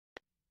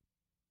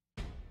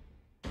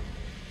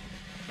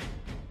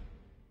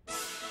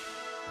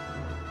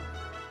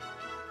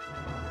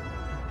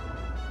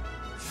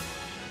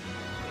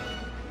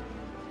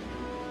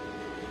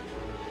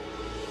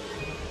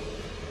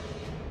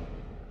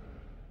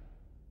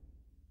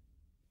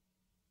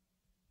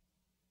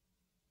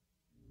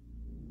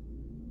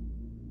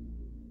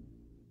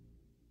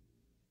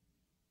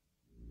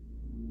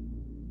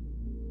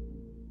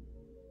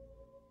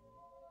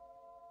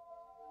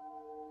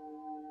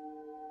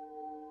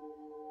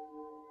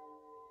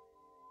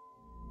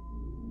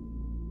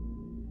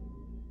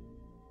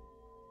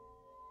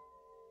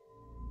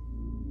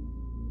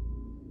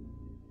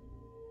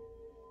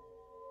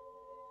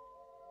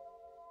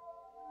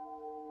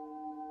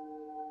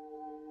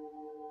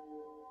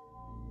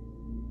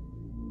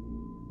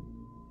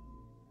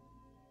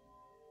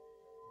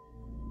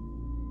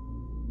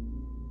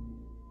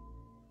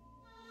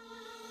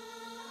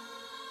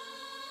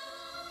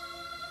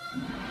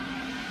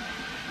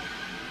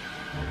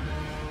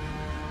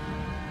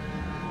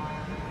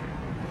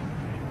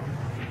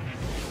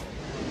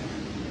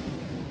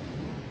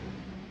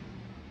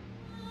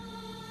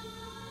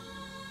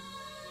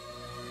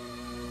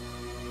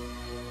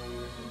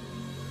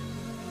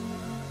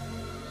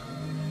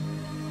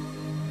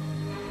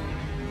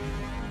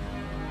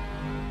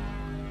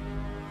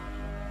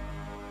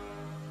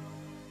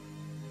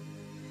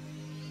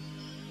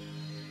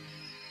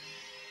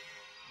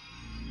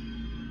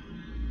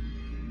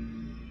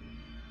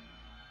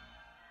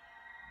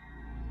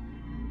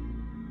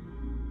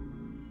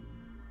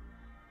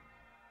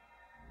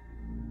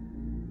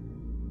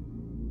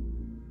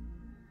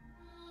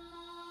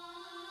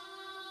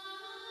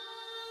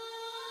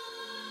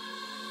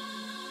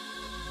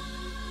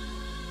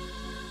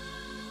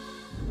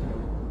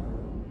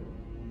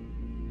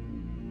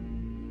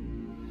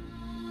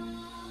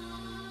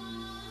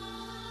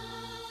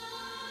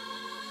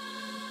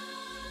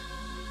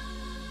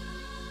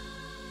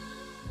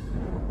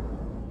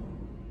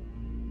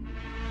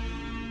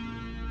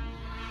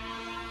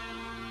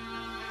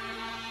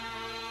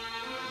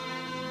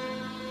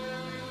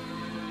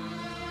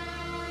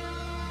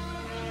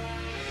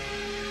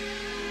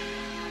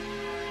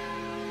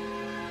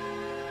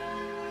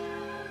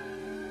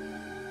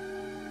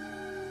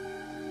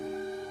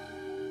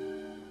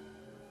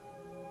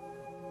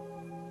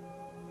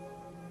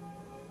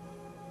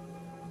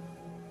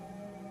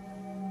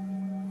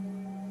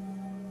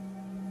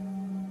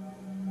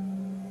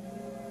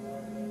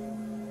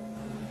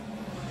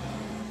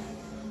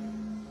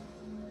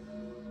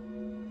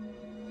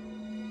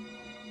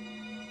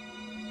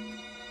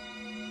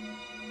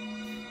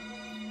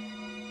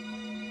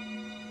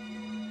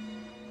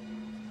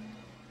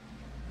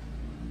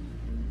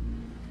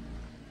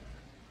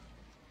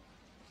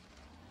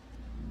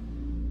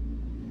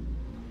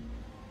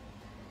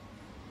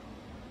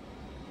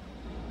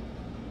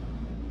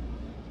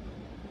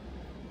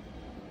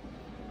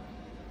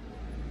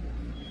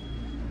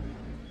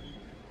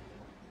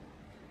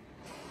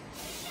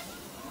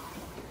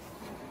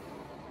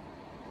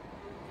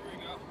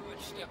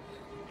step.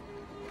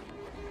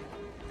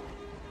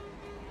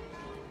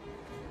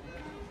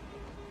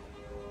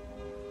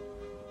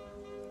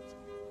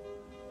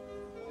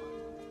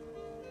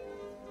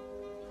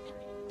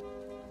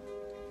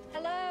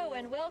 Hello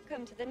and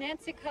welcome to the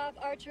Nancy Cobb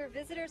Archer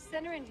Visitor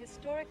Center and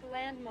Historic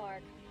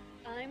Landmark.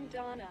 I'm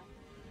Donna.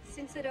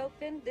 Since it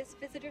opened, this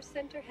visitor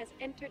center has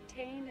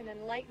entertained and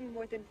enlightened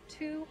more than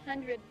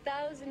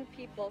 200,000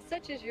 people,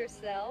 such as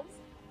yourselves,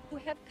 who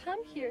have come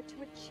here to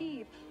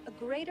achieve a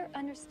greater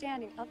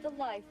understanding of the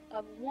life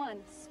of one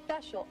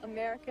special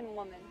American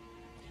woman.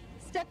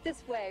 Step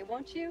this way,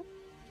 won't you?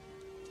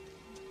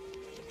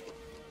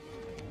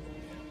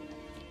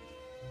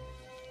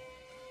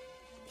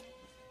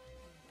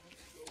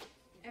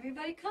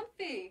 Everybody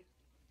comfy.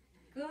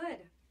 Good.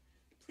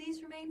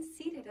 Please remain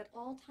seated at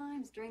all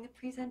times during the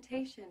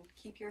presentation.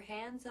 Keep your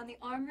hands on the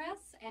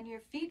armrests and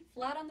your feet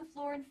flat on the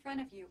floor in front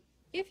of you.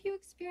 If you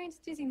experience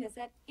dizziness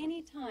at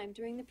any time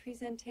during the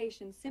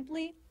presentation,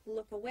 simply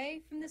look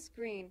away from the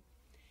screen.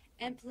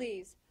 And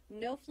please,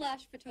 no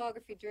flash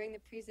photography during the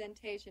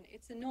presentation.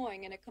 It's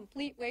annoying and a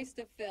complete waste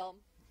of film.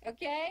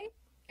 Okay?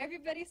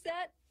 Everybody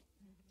set?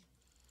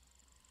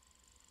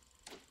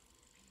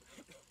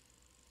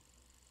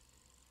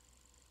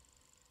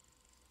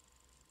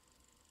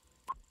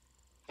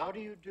 How do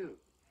you do?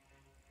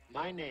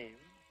 My name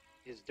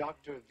is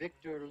Dr.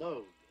 Victor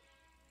Loeb.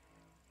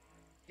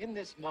 In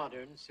this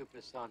modern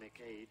supersonic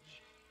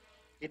age,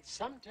 it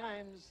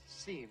sometimes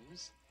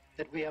seems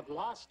that we have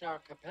lost our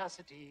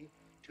capacity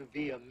to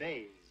be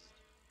amazed.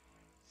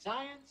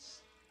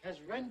 Science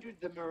has rendered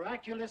the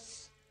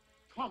miraculous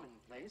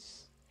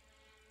commonplace,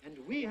 and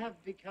we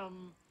have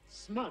become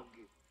smug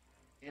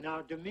in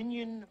our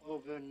dominion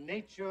over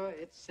nature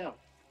itself.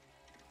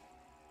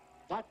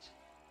 But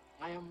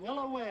I am well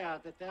aware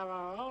that there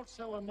are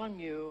also among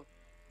you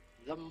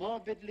the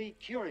morbidly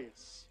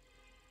curious,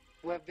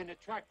 who have been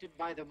attracted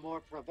by the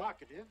more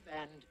provocative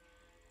and,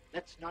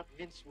 let's not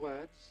mince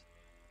words,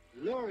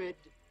 lurid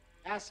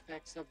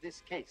aspects of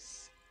this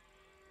case.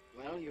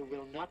 Well, you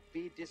will not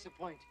be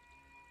disappointed.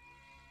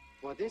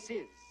 For this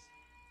is,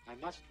 I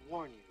must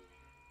warn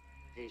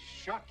you, a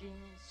shocking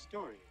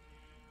story.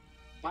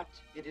 But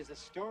it is a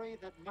story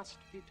that must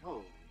be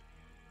told.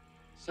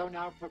 So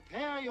now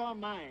prepare your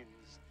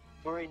minds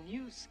for a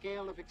new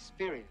scale of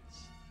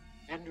experience.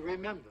 And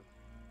remember,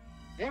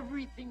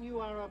 everything you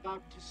are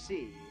about to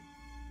see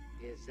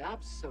is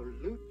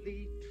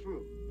absolutely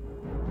true.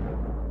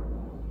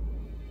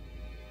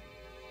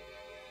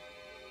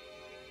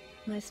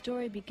 My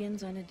story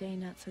begins on a day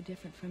not so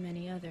different from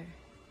any other.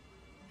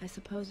 I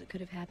suppose it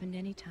could have happened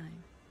any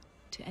time,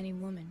 to any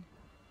woman.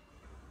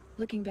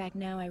 Looking back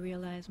now, I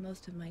realize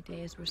most of my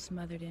days were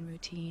smothered in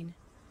routine.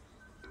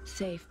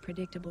 Safe,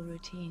 predictable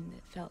routine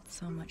that felt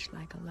so much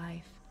like a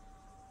life.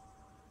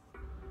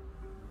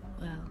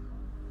 Well,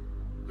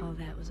 all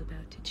that was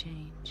about to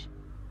change.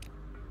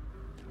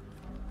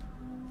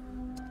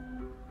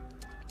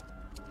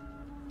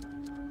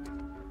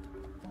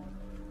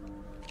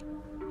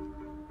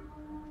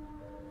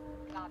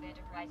 Cobb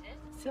Enterprises?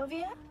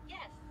 Sylvia?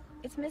 Yes.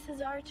 It's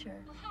Mrs.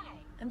 Archer. Oh, hi.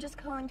 I'm just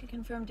calling to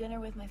confirm dinner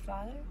with my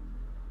father.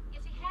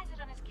 Yes, he has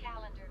it on his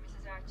calendar,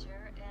 Mrs.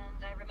 Archer,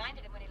 and I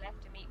reminded him when he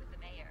left to meet with the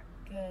mayor.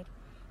 Good.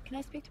 Can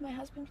I speak to my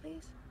husband,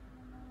 please?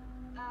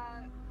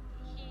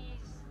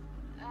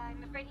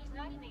 I'm afraid he's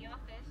not in the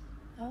office.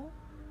 Oh?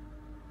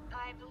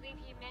 I believe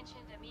he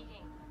mentioned a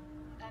meeting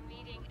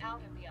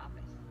out of the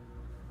office.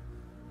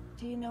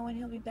 Do you know when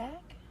he'll be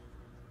back?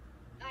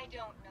 I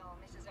don't know,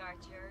 Mrs.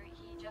 Archer.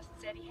 He just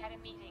said he had a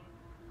meeting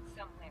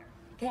somewhere.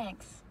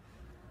 Thanks.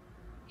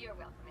 You're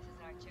welcome,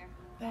 Mrs. Archer.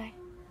 Bye.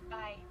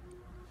 Bye.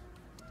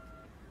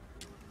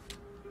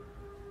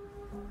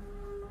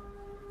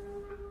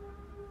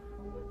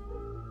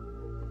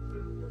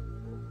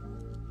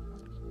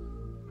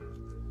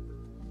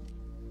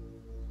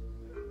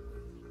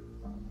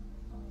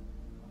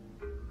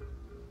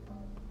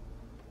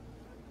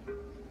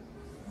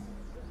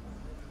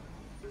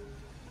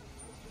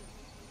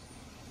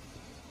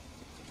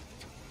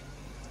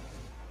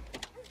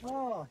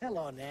 Oh,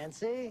 hello,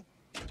 Nancy.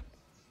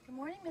 Good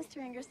morning, Mr.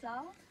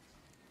 Ingersoll.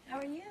 How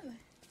are you?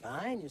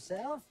 Fine,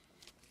 yourself?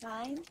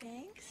 Fine,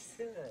 thanks.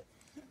 Good.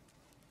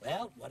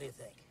 Well, what do you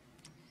think?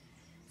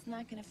 It's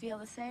not going to feel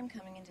the same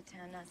coming into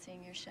town not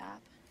seeing your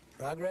shop.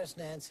 Progress,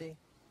 Nancy.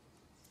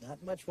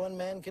 Not much one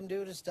man can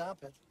do to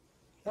stop it.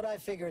 But I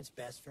figure it's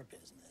best for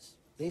business.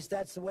 At least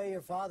that's the way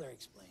your father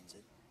explains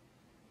it.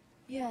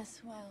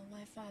 Yes, well,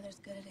 my father's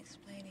good at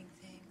explaining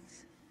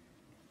things.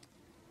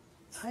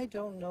 I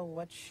don't know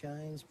what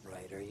shines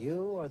brighter,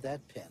 you or that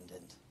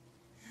pendant.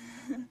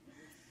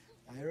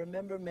 I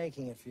remember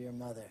making it for your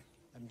mother.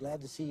 I'm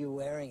glad to see you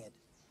wearing it.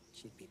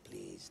 She'd be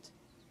pleased.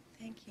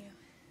 Thank you.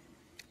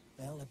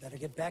 Well, I better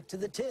get back to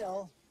the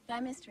till. Bye,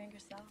 Mr.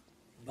 Ingersoll.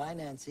 Bye,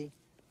 Nancy.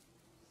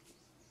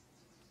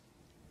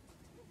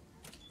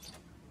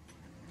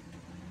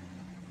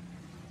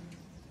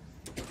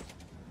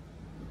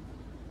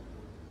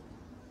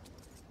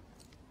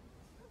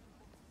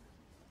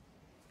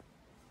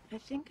 I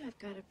think I've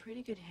got a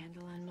pretty good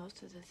handle on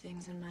most of the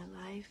things in my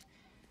life.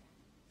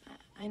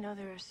 I know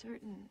there are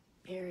certain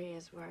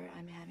areas where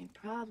I'm having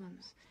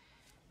problems.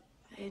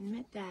 I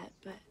admit that,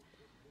 but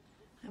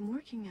I'm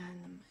working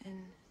on them,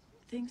 and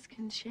things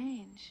can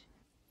change.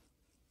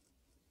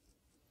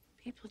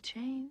 People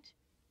change.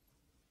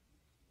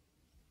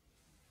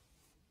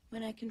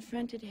 When I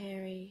confronted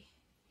Harry,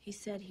 he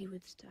said he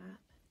would stop,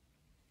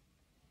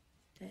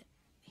 that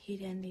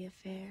he'd end the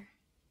affair.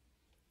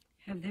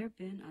 Have there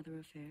been other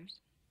affairs?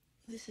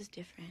 This is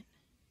different.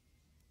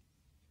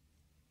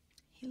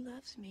 He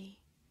loves me.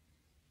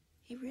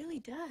 He really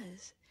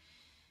does.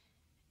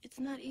 It's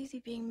not easy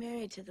being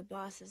married to the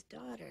boss's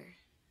daughter.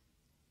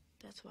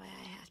 That's why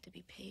I have to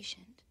be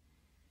patient.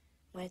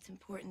 Why it's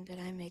important that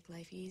I make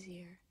life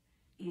easier.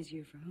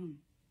 Easier for whom?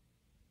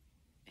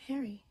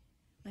 Harry,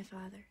 my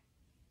father.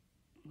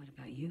 What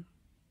about you?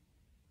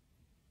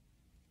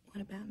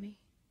 What about me?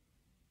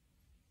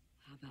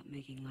 How about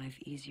making life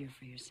easier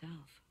for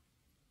yourself?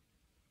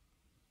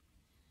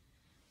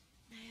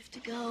 I have to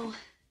go.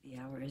 The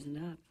hour isn't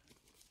up.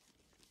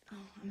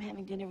 Oh, I'm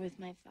having dinner with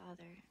my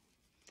father.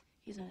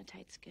 He's on a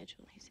tight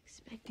schedule. He's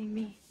expecting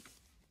me.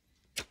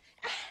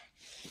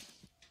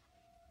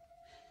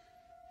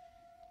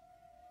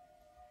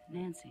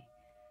 Nancy,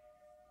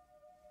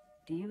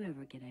 do you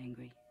ever get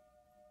angry?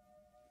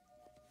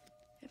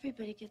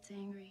 Everybody gets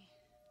angry.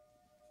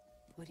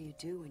 What do you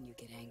do when you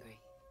get angry?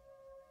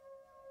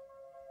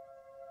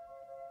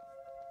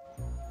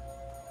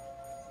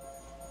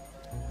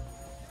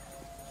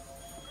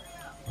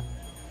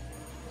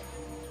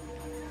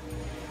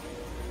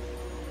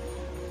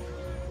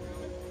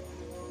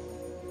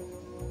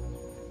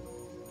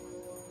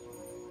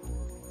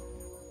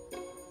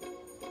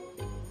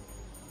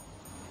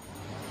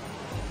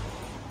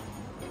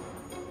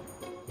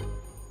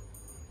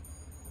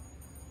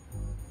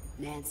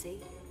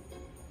 Nancy,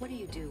 what do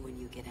you do when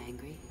you get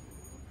angry?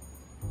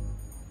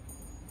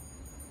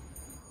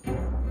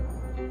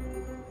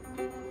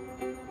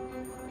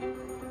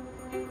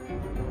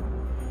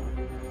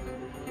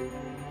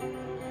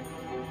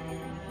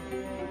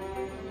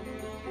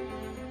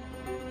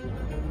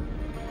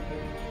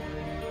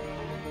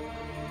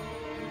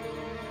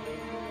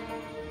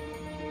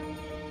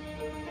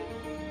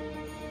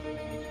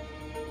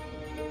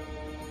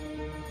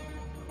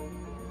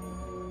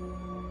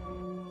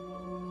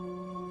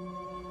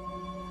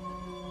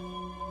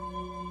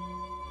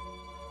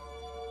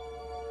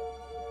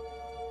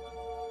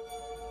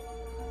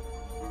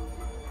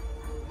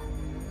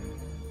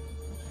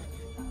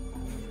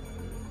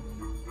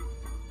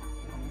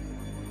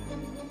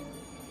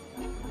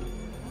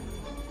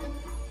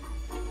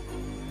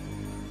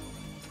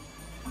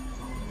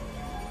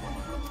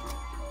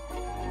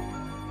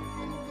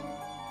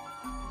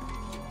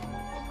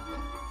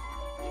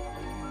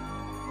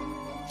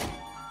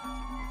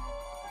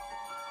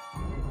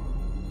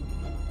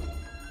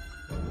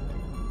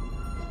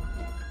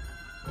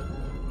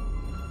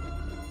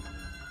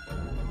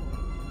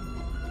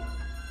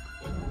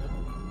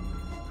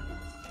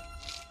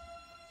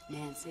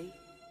 Nancy,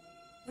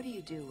 what do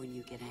you do when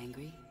you get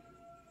angry?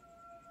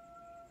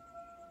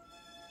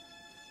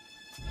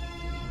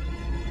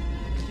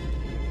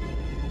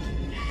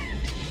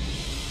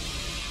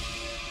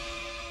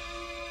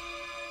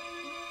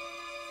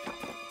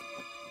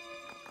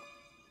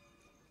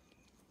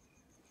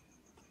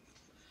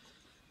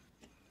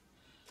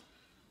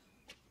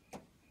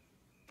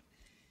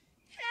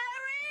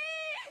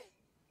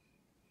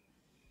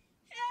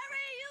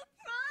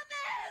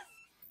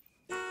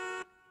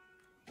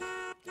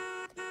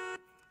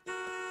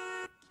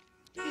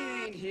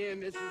 Here,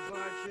 Mrs.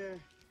 Archer.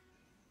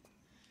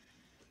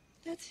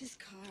 That's his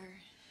car.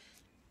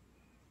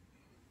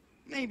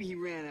 Maybe he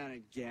ran out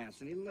of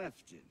gas and he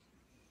left it.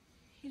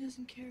 He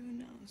doesn't care, who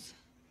knows.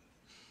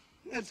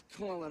 Let's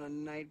call it a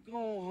night. Go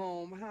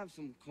home, have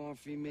some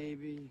coffee,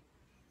 maybe.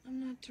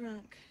 I'm not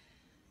drunk.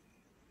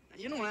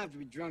 You don't have to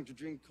be drunk to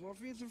drink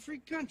coffee. It's a free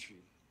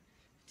country.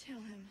 Tell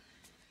him.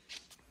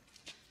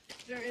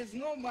 There is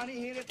nobody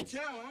here to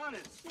tell,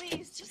 honest.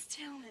 Please, just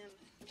tell him.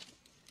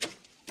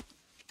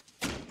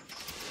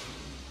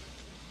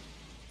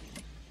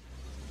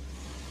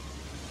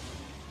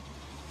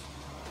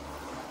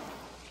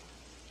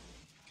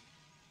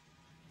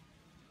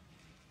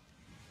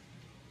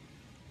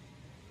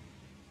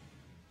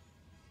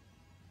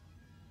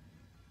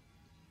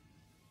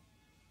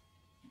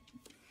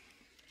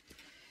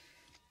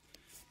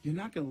 You're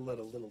not going to let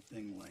a little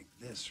thing like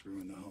this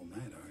ruin the whole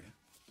night, are you?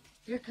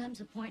 There comes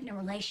a point in a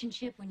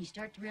relationship when you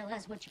start to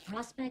realize what your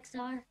prospects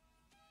are.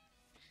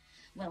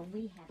 Well,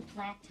 we have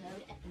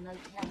plateaued at the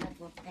motel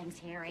level of things,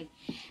 Harry.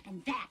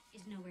 And that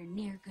is nowhere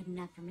near good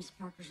enough for Miss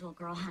Parker's little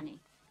girl, honey.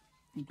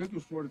 I think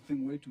you sort of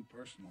thing way too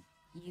personal.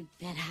 You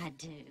bet I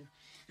do.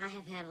 I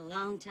have had a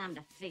long time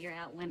to figure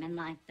out women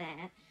like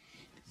that.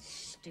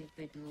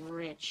 Stupid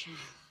rich.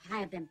 I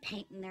have been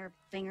painting their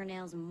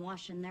fingernails and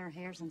washing their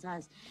hair since I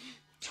was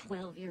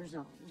 12 years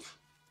old.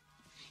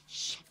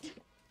 Shit.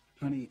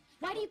 Honey...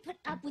 Why do you put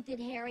up with it,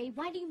 Harry?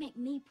 Why do you make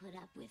me put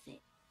up with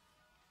it?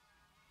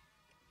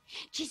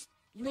 Just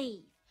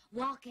leave.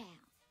 Walk out.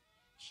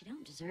 She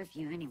don't deserve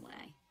you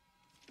anyway.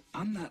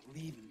 I'm not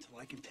leaving till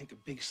I can take a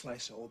big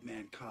slice of Old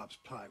Man Cobb's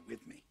pie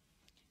with me.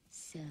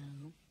 So,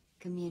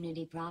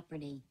 community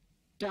property.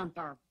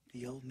 Dumper.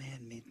 The old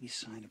man made me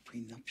sign a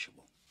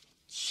prenuptial.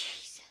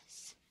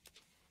 Jesus.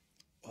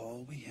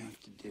 All we have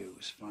to do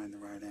is find the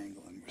right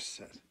angle and we're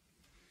set.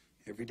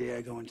 Every day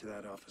I go into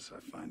that office, I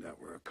find out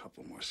where a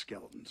couple more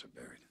skeletons are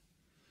buried.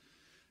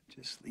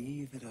 Just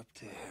leave it up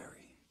to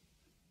Harry.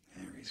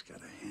 Harry's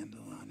got a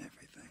handle on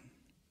everything.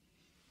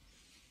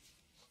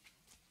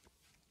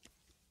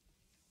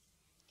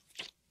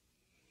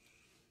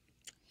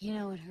 You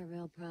know what her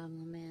real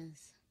problem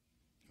is?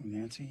 Oh,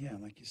 Nancy, yeah,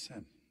 like you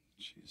said.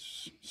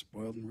 She's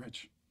spoiled and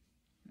rich.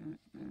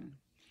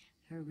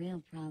 Her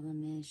real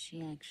problem is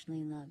she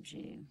actually loves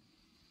you.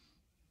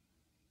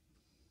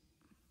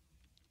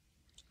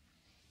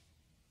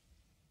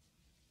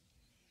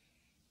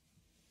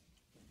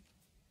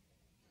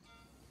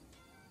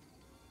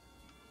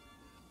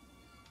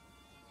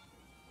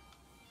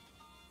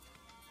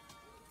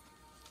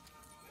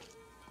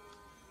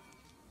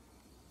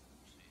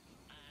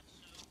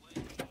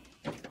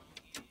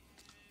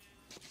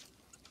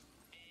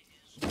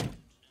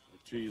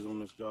 Cheese on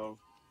this dog?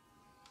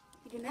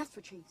 You didn't ask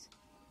for cheese.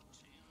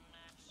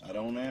 I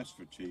don't ask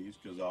for cheese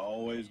because I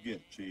always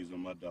get cheese on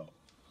my dog.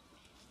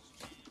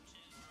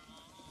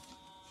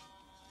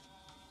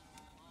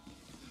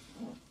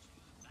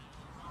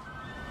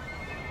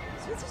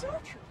 So it's Mrs.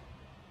 Archer.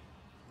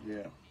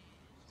 Yeah.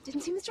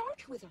 Didn't see Mr.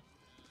 Archer with her.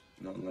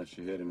 Not unless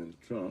you hit him in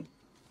the trunk.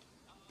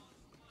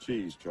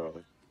 Cheese,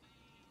 Charlie.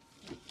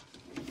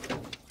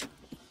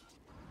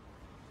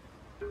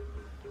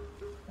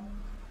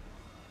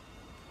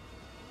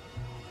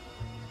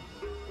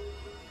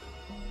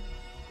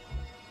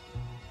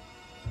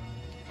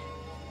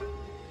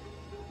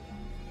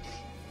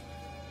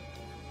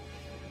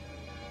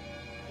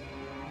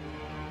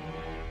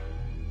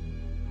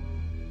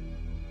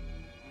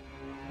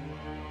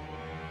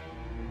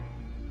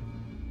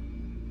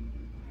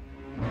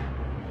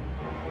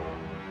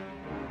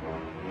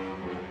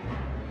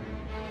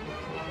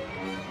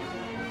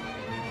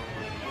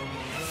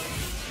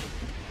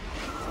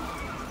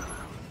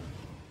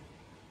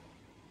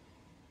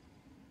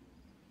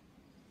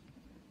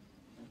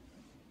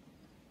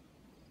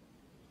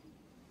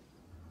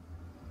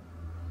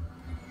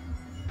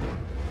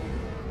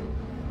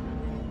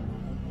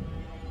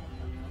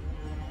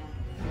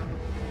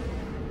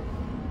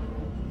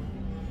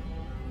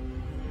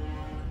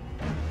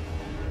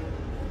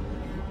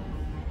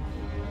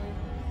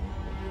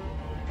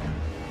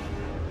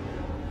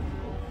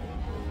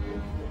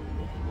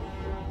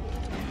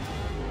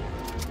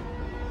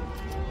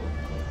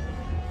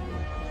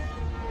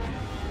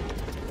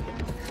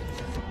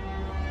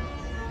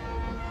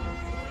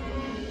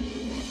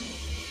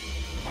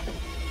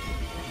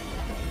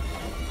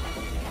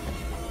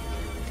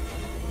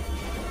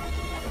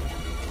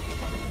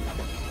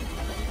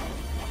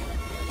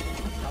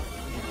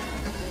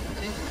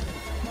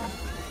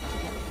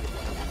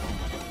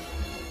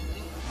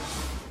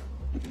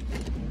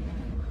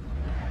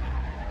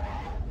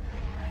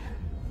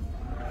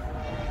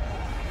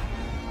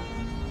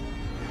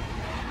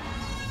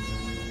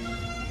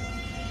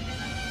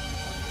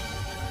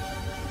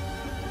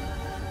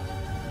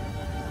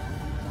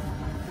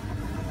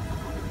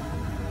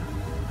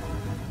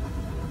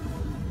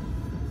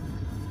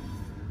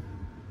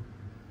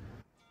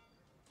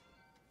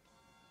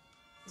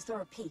 Is there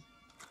a P?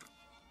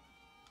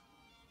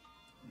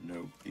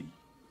 No P.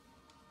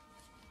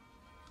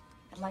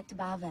 I'd like to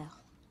buy a vowel.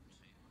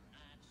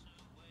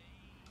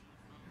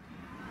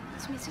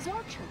 It's Mrs.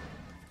 Archer.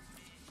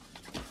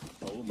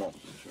 Hold them on,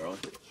 Charlie.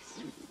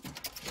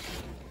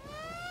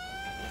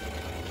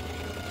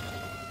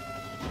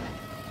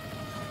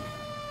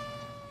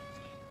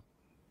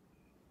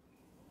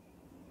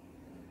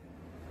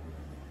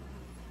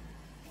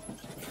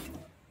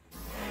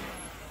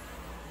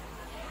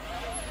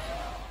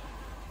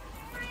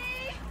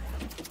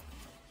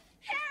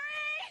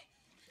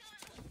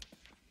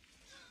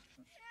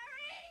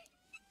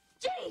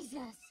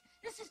 Jesus!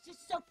 This is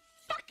just so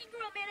fucking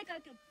romantic I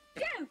could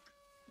puke!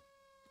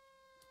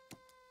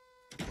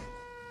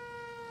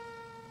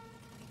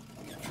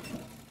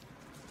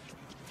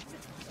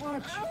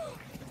 What?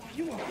 Are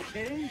you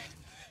okay?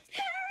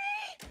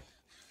 Harry!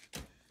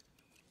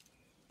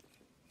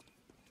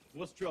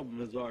 What's trouble,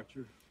 Miss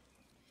Archer?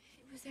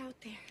 It was out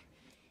there.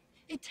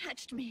 It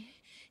touched me.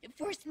 It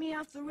forced me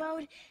off the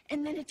road,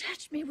 and then it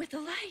touched me with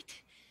the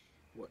light.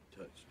 What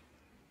touched?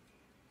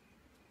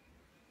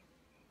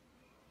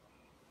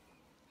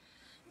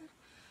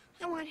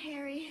 I want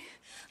Harry.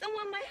 I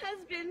want my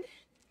husband.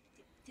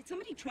 Did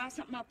somebody try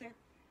something out there?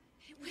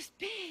 It was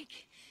big,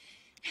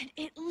 and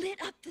it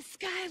lit up the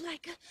sky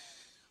like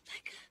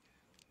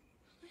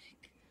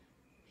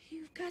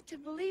you've got to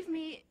believe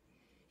me.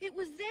 It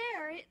was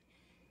there,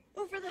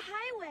 over the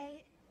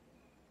highway.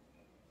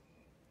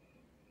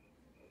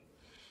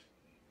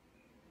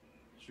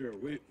 Sure,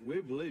 we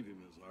believe you,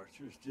 Miss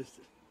Archer. It's just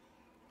that...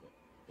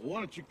 Well, why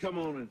don't you come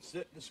on and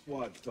sit in the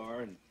squad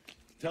car and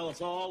tell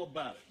us all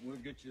about it. We'll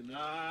get you a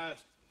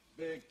nice,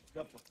 big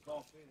cup of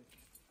coffee.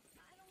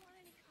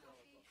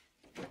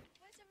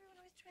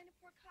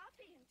 Pour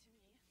coffee into me.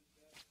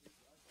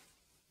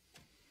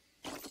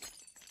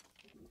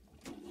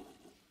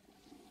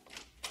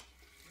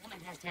 Woman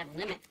has to have a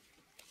limit.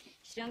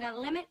 She don't got a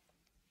limit,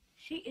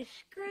 she is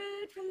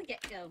screwed from the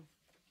get-go.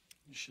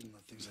 You shouldn't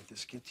let things like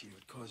this get to you.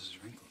 It causes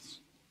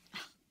wrinkles.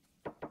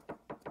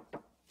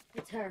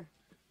 It's her.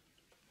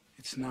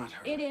 It's not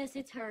her. It is,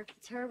 it's her.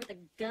 It's her with a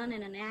gun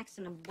and an axe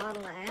and a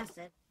bottle of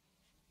acid.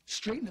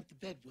 Straighten up the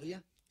bed, will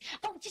you?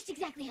 Oh, just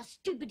exactly how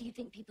stupid do you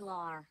think people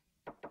are?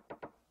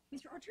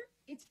 Mr. Archer,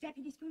 it's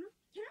Deputy Spooner.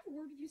 Can I have a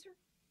word with you, sir?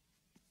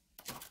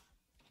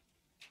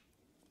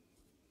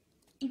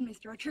 Even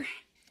Mr. Archer.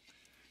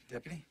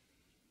 Deputy?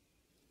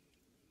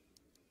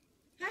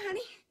 Hi,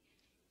 honey.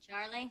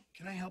 Charlie?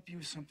 Can I help you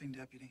with something,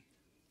 Deputy?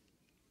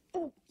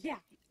 Oh, yeah.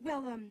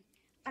 Well,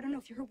 I don't know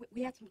if you heard,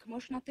 we had some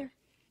commotion out there.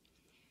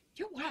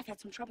 Your wife had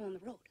some trouble on the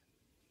road.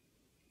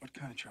 What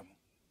kind of trouble?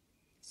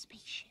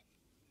 Spaceship.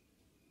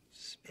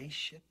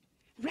 Spaceship?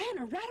 Ran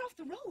her right off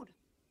the road.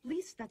 At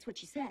least that's what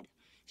she said.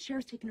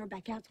 Sheriff's taking her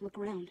back out to look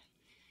around.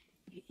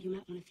 You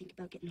might want to think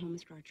about getting home,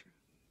 Mr. Archer.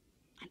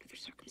 Under the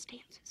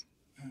circumstances.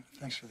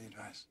 Thanks for the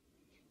advice.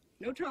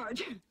 No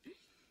charge.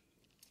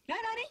 Night,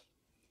 honey.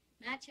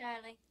 Night,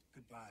 Charlie.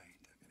 Goodbye,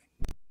 Deputy.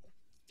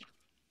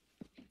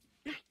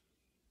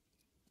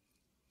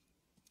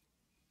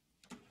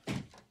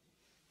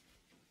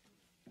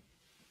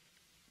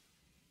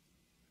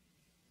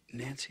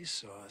 Nancy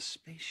saw a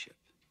spaceship.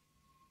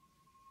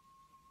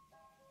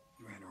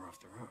 Ran her off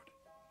the road.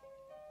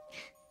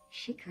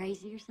 She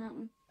crazy or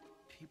something?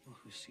 People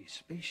who see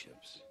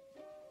spaceships,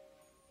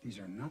 these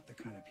are not the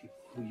kind of people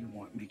who you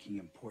want making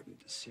important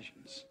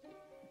decisions.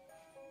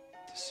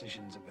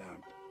 Decisions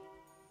about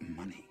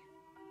money.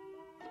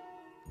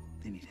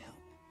 They need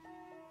help.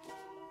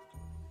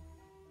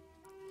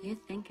 You're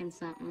thinking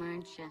something,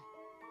 aren't you?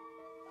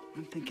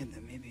 I'm thinking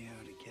that maybe I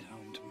ought to get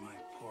home to my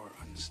poor,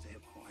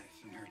 unstable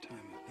wife in her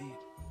time of need.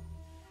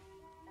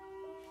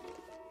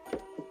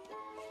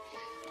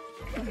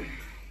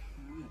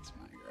 That's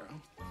my girl.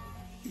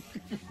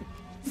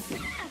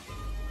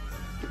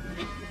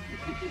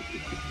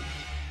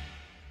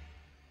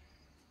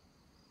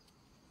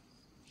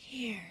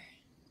 Here.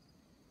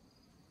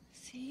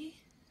 See?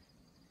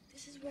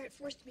 This is where it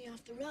forced me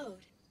off the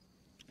road.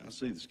 I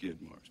see the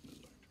skid marks, Ms.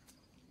 Archer.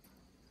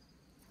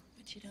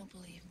 But you don't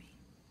believe me.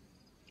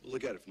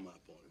 Look at it from my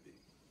point of view.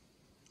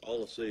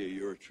 All I see are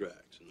your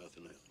tracks and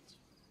nothing else.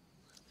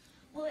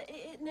 Well,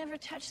 it never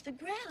touched the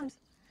ground.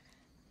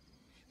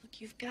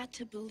 Look, you've got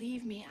to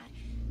believe me.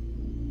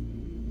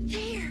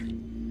 There!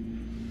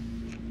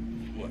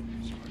 What,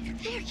 Ms. Archer?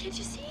 There, can't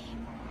you see?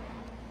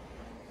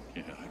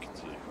 Yeah, I can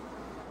see.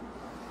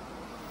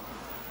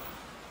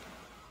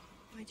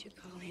 Why'd you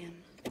call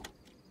him?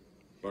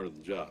 Part of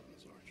the job,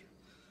 Ms. Archer.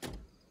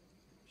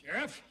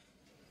 Sheriff?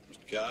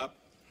 Mr. Cop?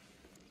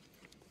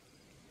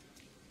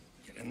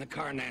 Get in the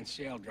car,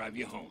 Nancy. I'll drive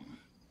you home.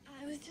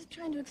 I was just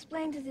trying to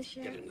explain to the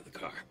sheriff. Get into the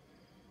car.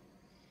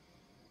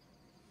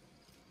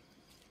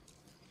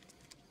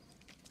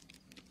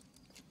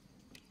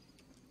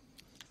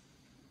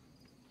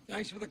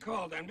 Thanks for the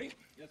call, Denby.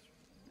 Yes, sir.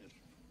 Yes, sir.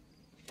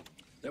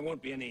 There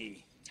won't be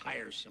any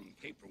tiresome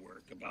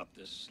paperwork about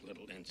this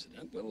little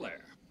incident, will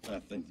there? I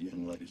think the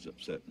young lady's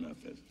upset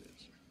enough as it is,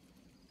 sir.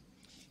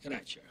 Good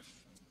night, Sheriff.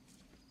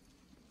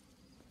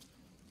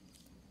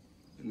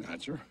 Good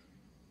night, sir.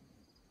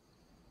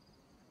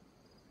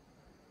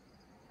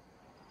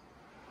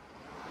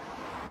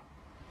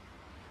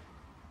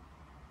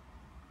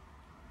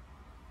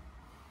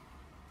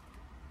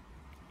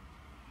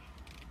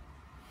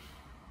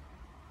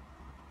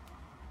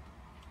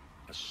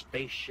 A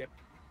spaceship?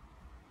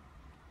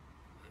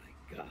 My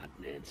God,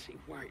 Nancy,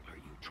 why are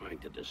you trying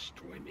to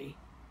destroy me?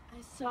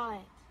 I saw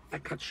it. I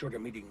cut short a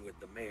meeting with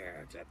the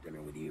mayor to have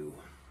dinner with you.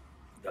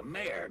 The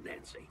mayor,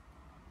 Nancy.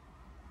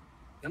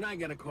 Then I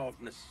get a call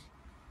from this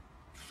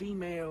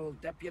female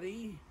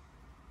deputy.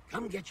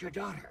 Come get your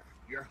daughter,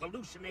 your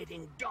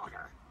hallucinating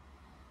daughter.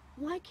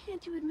 Why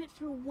can't you admit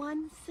for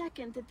 1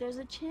 second that there's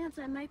a chance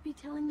I might be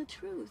telling the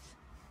truth?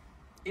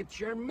 It's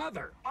your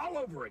mother, all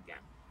over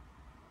again.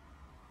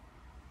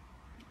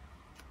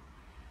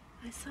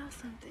 I saw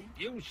something.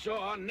 You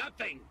saw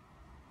nothing.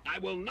 I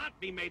will not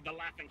be made the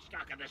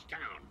laughingstock of this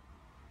town.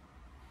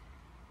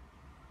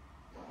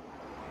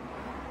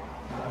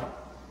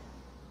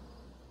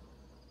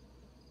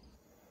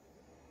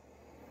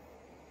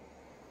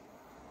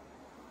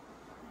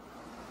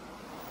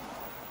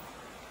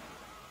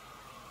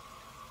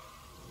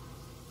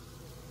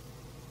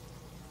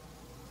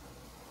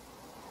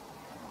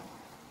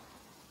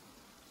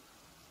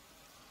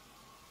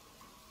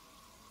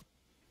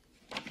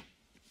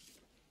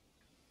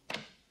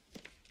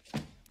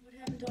 What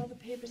happened to all the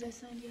papers I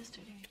signed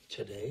yesterday?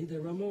 Today,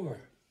 there are more.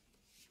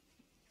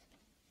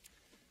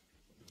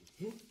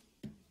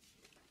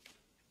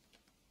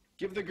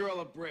 Give the girl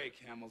a break,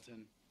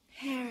 Hamilton.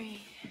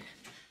 Harry.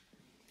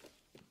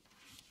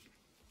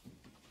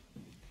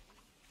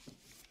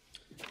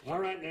 All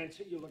right,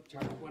 Nancy, you look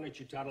tired. Why don't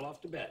you toddle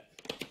off to bed?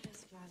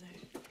 Yes, Father.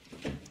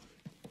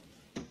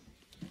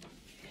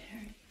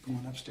 Harry. Go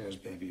on upstairs,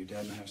 baby. Your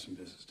dad and I have some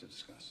business to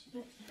discuss.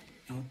 But...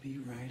 I'll be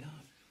right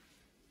up.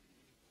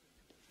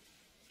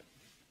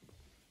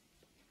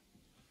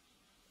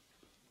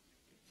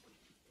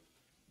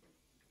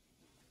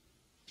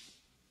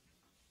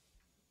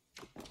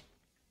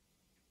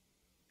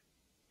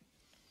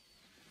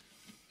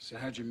 So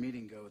how'd your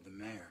meeting go with the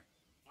mayor?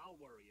 I'll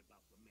worry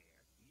about the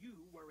mayor. You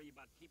worry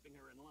about keeping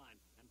her in line.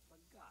 And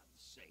for God's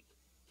sake,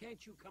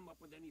 can't you come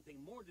up with anything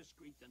more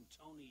discreet than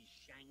Tony's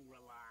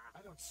Shangri-La?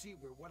 I don't see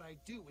where what I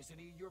do is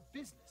any of your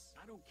business.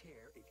 I don't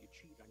care if you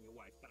cheat on your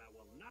wife, but I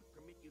will not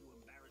permit you to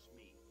embarrass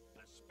me.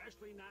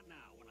 Especially not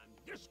now, when I'm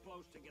this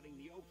close to getting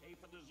the okay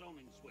for the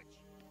zoning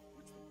switch.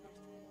 What's the best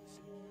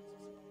policy?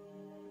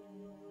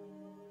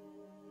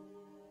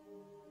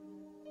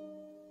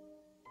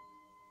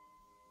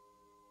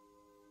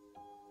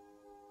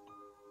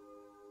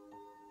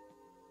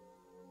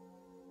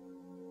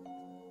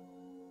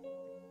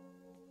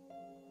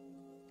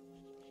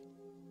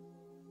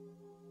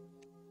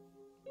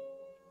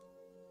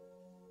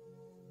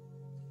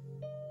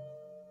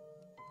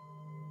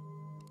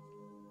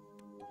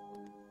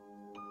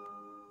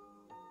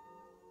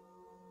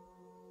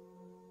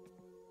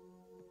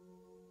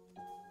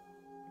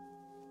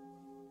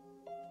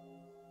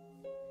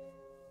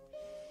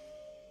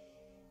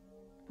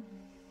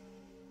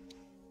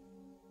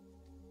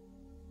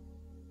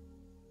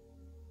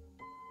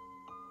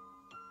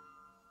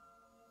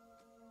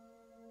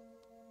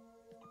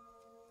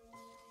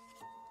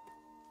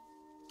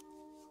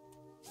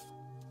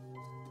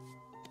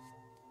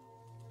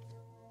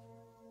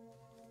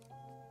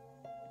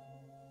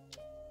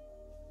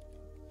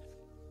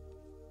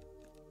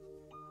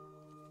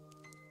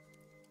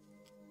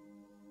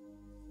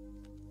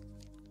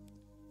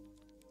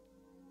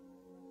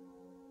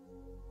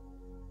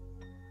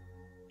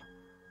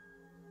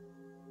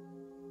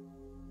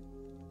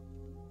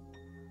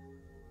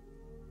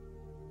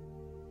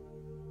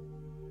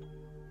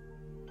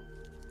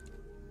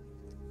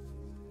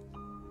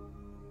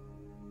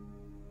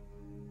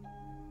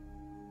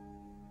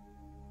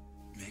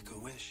 Make a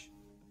wish.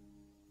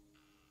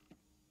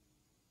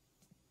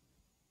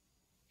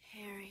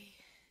 Harry.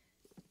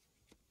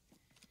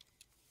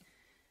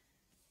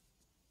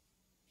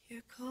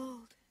 You're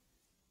cold.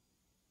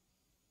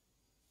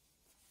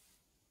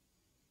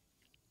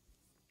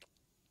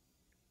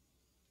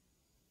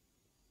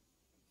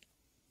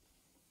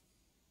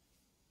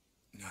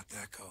 Not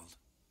that cold.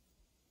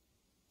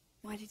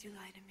 Why did you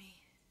lie to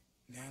me?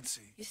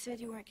 Nancy. You said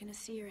you weren't going to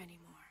see her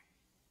anymore.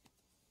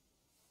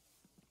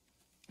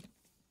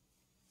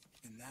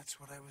 And that's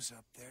what I was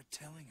up there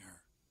telling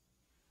her.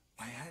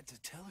 I had to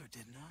tell her,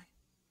 didn't I?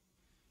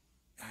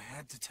 I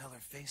had to tell her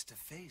face to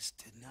face,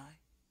 didn't I?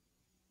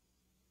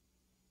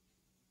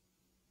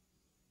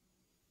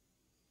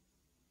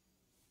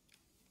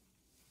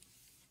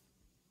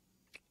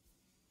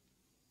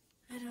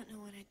 I don't know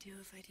what I'd do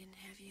if I didn't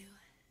have you.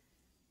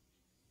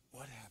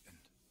 What happened?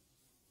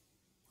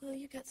 Well,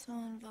 you got so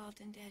involved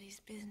in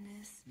Daddy's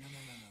business. No,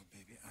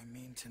 baby. I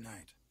mean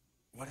tonight.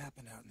 What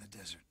happened out in the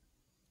desert?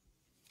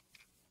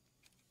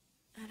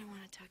 I don't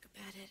want to talk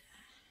about it.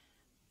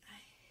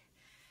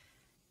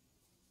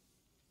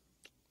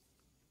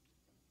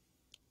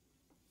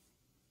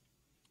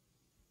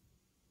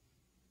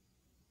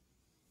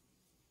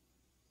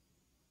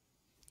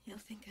 You'll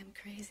think I'm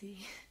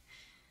crazy.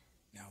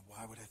 Now,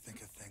 why would I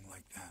think a thing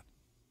like that?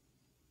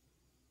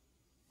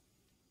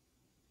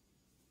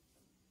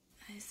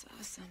 I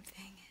saw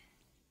something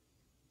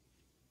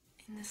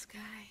in the sky.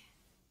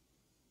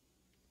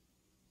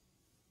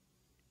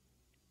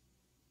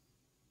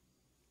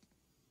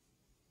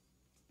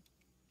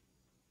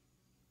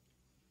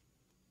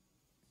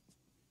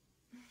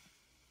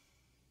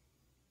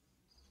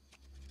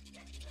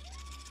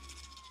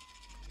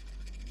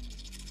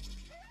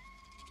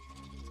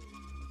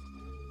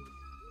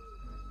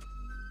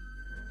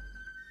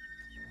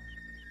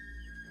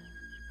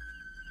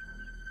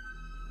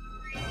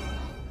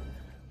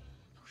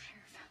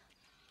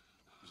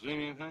 Seen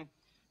anything?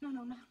 No,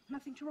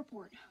 nothing to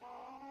report.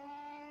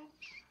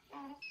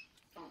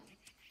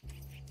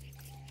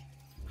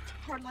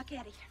 Hard luck,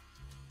 Eddie.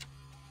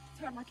 It's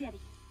hard luck, Eddie.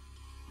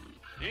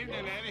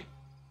 Evening, Eddie.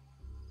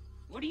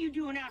 What are you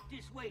doing out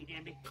this way,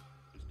 Denby?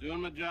 Just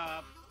doing my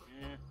job.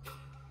 Yeah.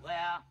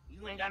 Well,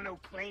 you ain't got no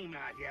claim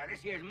out here.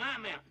 This here's my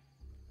mountain.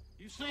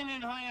 You seen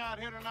anything out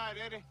here tonight,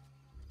 Eddie?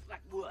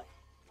 Like what?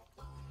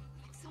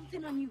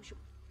 Something unusual.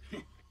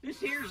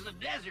 This here's the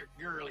desert,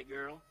 girly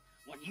girl.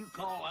 What you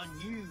call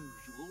unusual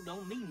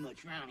don't mean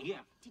much around here.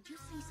 Did you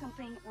see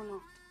something or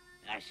not?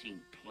 I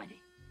seen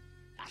plenty.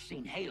 I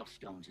seen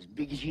hailstones as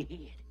big as your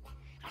head.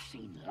 I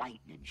seen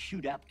lightning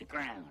shoot up the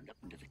ground, up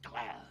into the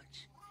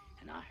clouds.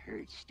 And I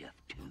heard stuff,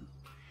 too.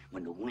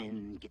 When the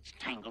wind gets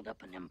tangled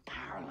up in them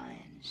power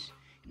lines,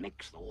 it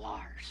makes the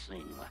wire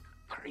sing like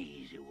a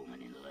crazy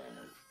woman in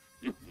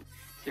love.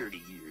 30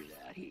 years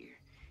out here.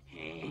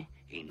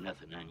 Ain't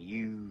nothing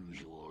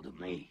unusual to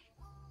me.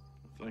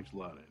 Well, thanks a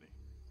lot, Eddie.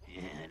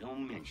 Yeah,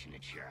 don't mention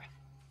it, Sheriff.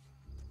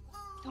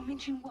 Don't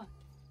mention what?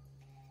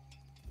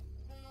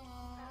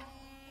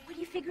 What do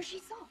you figure she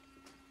saw?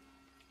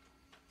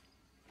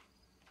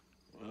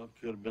 Well, it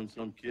could have been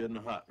some kid in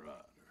a hot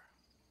rod, or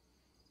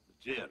a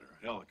jet, or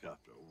a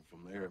helicopter over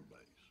from the air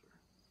base, or...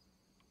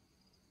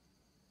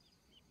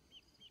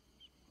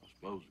 I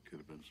suppose it could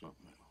have been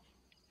something else.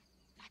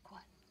 Like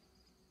what?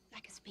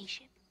 Like a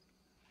spaceship?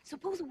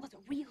 Suppose it was a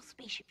real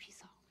spaceship she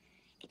saw.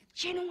 A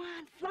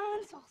genuine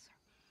flying saucer.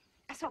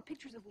 I saw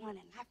pictures of one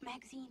in Life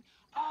magazine,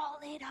 all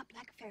lit up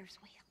like a Ferris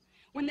wheel.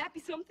 Wouldn't that be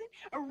something?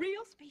 A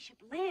real spaceship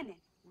landing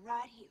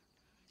right here.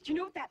 Do you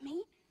know what that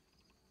means?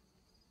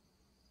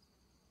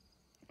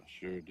 I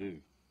sure do.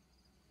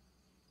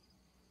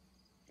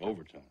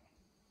 Overtime.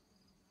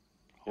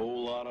 A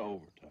whole lot of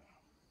overtime.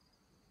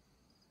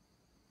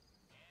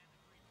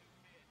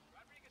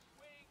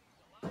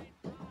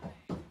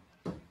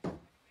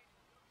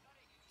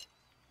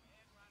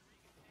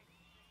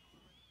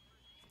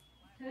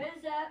 Who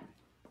is that?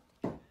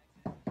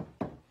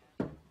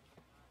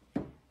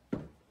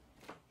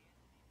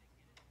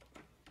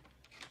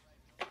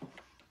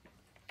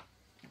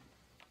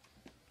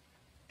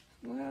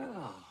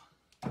 Well,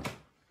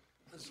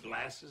 those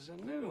glasses are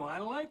new. I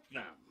like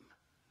them.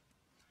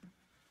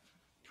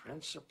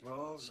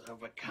 Principles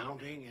of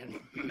accounting and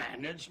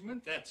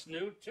management, that's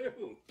new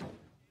too.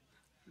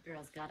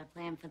 Girl's got a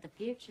plan for the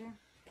future.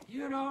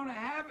 You don't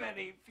have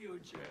any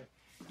future.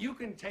 You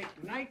can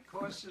take night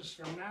courses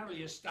from now till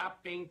you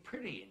stop being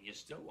pretty and you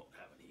still won't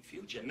have any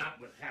future. Not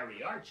with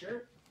Harry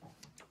Archer.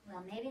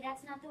 Well, maybe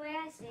that's not the way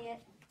I see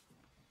it.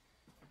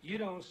 You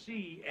don't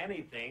see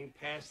anything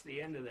past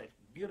the end of that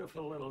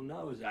beautiful little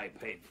nose I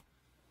paid for.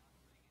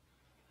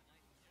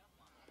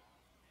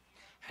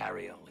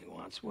 Harry only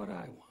wants what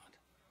I want.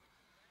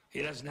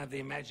 He doesn't have the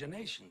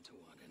imagination to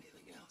want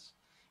anything else.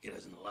 He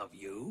doesn't love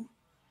you.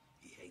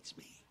 He hates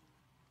me.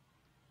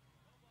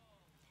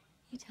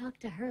 You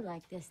talked to her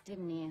like this,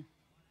 didn't you?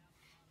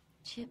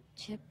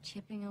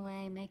 Chipping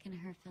away, making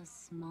her feel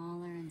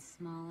smaller and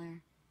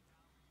smaller.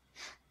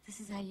 This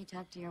is how you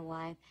talk to your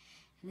wife,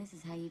 and this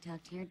is how you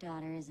talk to your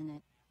daughter, isn't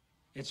it?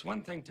 It's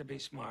one thing to be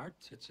smart.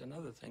 It's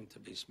another thing to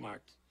be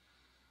smart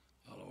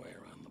all the way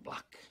around the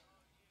block.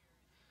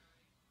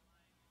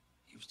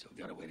 You've still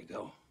got a way to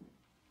go.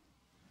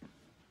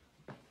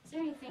 Is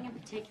there anything in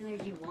particular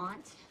you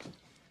want?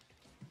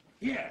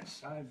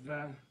 Yes,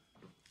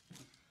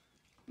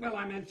 well,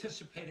 I'm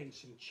anticipating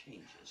some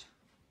changes.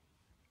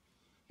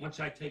 Once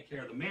I take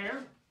care of the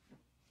mayor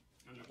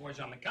and the boys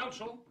on the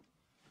council,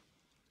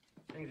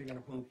 things are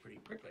gonna move pretty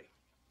quickly.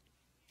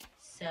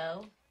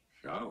 So?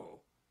 So,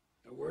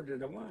 a word to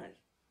the wise.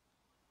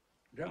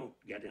 Don't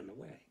get in the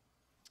way.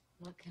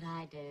 What could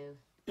I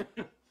do?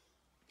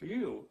 For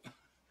you,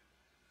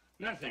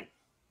 nothing.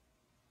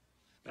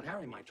 But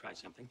Harry might try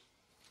something.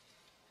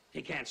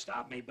 He can't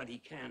stop me, but he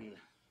can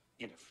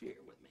interfere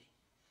with me.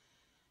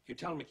 You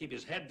tell him to keep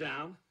his head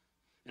down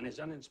and his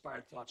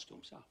uninspired thoughts to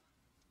himself.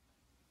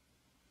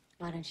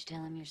 Why don't you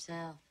tell him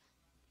yourself?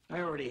 I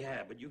already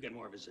have, but you get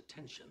more of his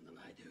attention than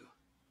I do.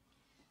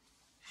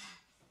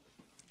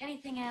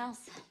 Anything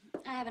else?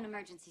 I have an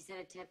emergency set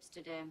of tips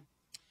to do.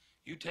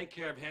 You take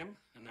care of him,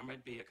 and there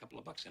might be a couple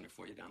of bucks in it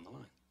for you down the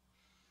line.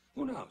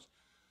 Who knows?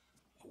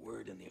 A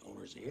word in the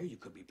owner's ear, you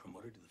could be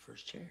promoted to the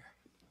first chair.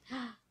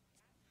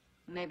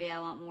 Maybe I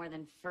want more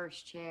than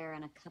first chair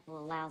and a couple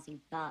of lousy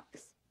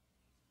bucks.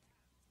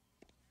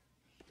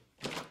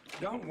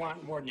 Don't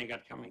want more than you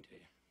got coming to you.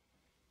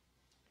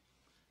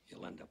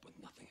 You'll end up with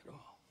nothing at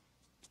all.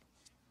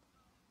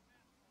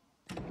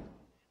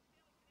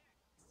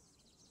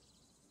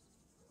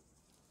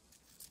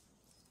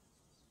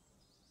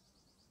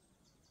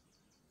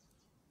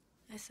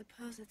 I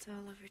suppose it's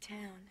all over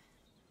town.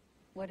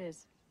 What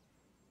is?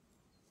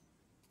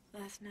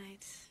 Last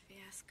night's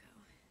fiasco.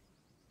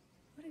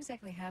 What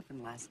exactly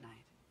happened last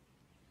night?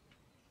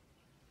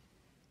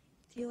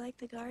 Do you like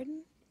the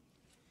garden?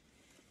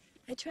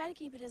 I try to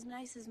keep it as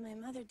nice as my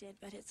mother did,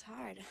 but it's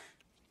hard.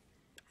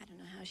 I don't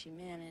know how she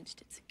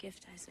managed. It's a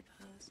gift, I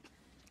suppose.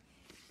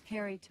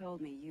 Harry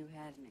told me you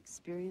had an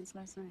experience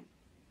last night.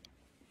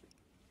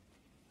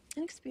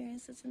 An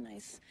experience is a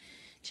nice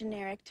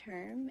generic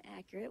term,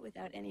 accurate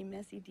without any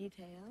messy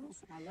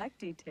details. I like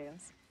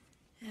details.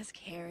 Ask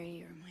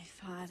Harry or my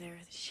father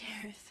or the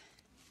sheriff.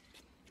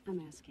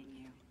 I'm asking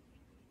you.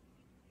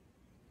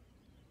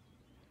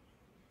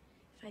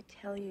 If I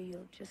tell you,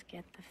 you'll just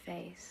get the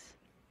face.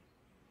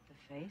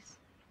 The face?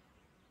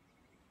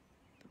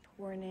 The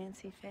poor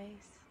Nancy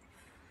face.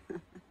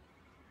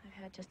 I've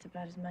had just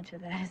about as much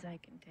of that as I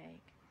can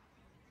take.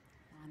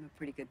 Well, I'm a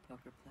pretty good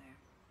poker player.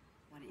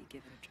 Why don't you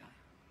give it a try?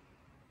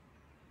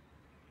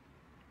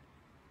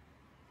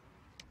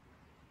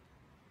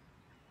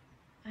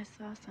 I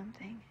saw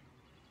something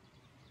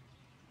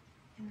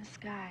in the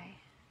sky.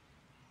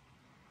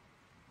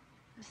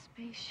 A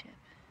spaceship.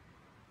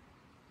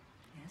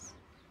 Yes?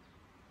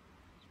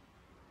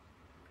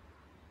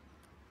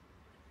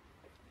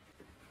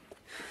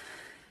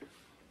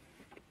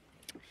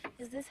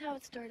 Is this how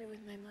it started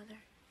with my mother?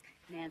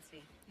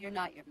 Nancy, you're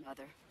not your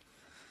mother.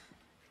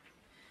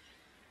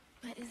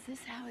 But is this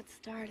how it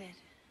started?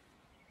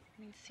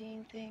 I mean,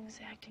 seeing things,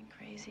 acting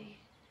crazy.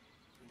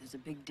 There's a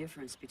big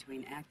difference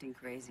between acting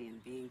crazy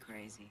and being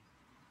crazy.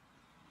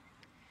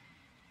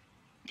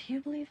 Do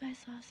you believe I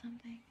saw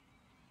something?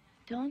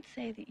 Don't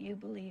say that you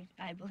believe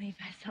I believe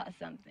I saw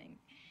something.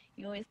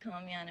 You always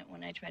call me on it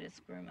when I try to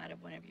squirm out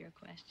of one of your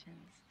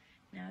questions.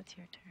 Now it's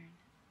your turn.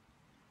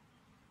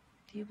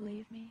 Do you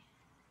believe me?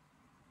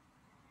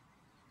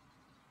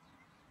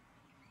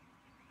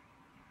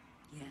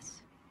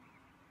 Yes.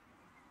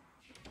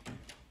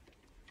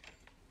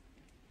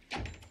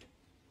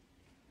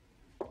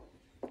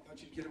 Thought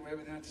you'd get away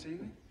without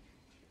seeing me?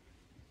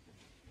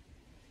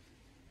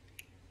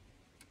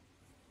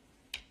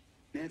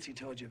 Nancy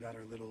told you about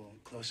her little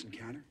close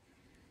encounter?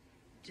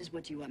 Just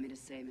what you want me to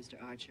say,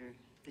 Mr. Archer.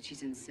 That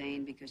she's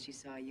insane because she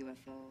saw a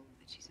UFO,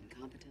 that she's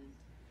incompetent.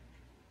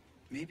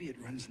 Maybe it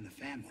runs in the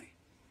family.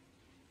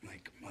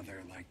 Like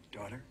mother, like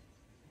daughter.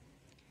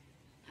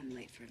 I'm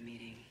late for a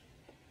meeting.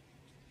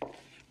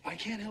 I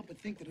can't help but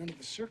think that under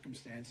the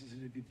circumstances,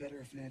 it'd be better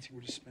if Nancy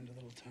were to spend a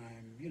little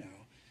time, you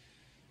know,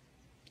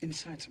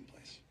 inside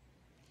someplace.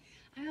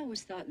 I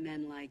always thought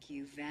men like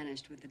you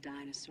vanished with the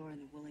dinosaur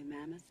and the woolly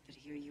mammoth, but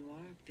here you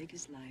are, big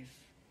as life.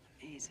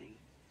 Amazing.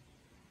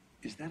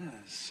 Is that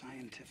a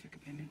scientific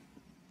opinion?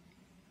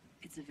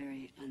 It's a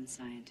very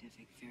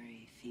unscientific,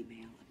 very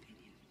female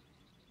opinion.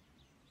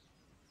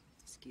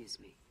 Excuse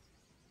me.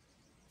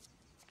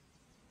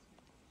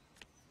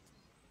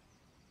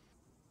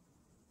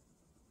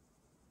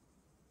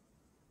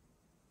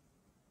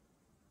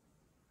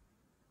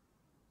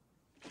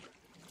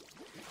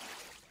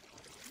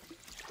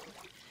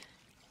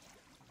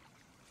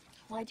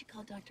 Why'd you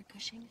call Dr.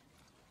 Cushing?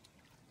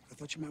 I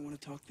thought you might want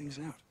to talk things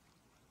out.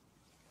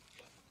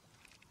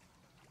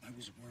 I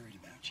was worried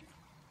about you.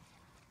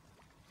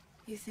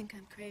 You think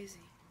I'm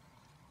crazy?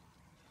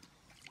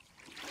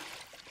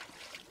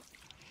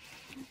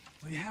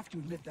 Well, you have to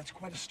admit, that's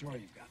quite a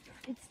story you've got there.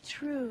 It's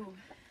true.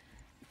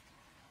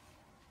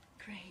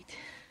 Great.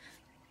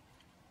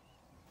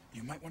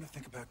 You might want to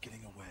think about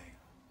getting away.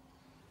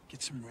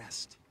 Get some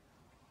rest.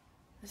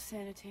 A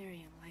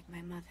sanitarium, like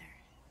my mother.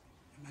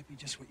 It might be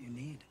just what you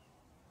need.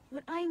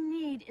 What I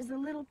need is a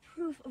little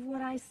proof of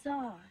what I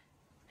saw.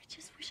 I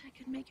just wish I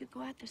could make you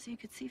go out there so you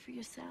could see for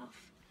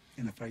yourself.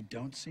 And if I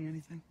don't see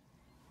anything?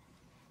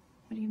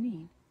 What do you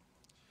mean?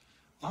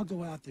 I'll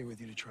go out there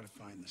with you to try to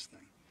find this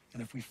thing.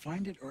 And if we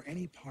find it or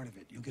any part of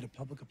it, you'll get a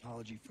public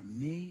apology from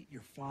me,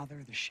 your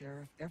father, the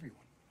sheriff, everyone.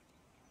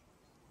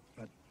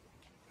 But...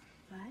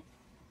 What?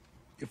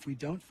 If we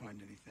don't find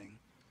anything,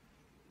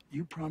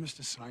 you promise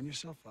to sign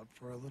yourself up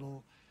for a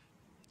little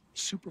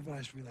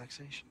supervised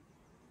relaxation.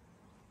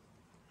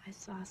 I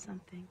saw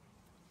something.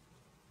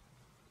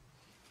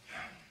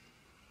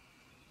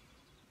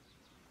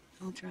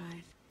 I'll drive.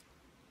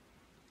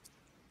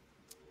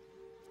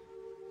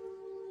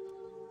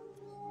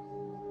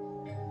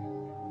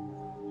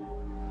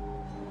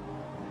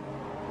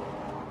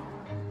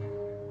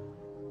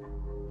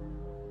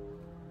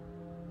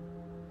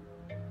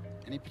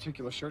 Any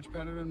particular search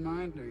pattern in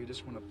mind, or you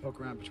just want to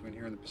poke around between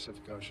here and the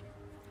Pacific Ocean?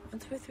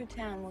 Once we're through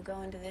town, we'll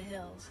go into the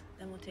hills.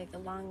 Then we'll take the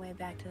long way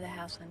back to the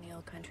house on the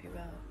old country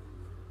road.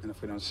 And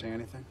if we don't see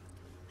anything?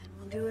 Then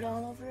we'll do it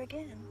all over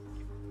again.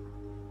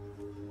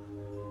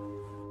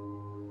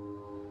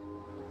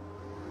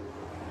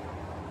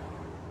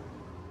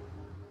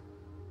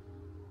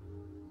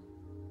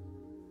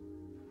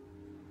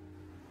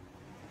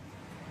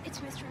 It's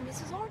Mr. and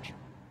Mrs. Archer.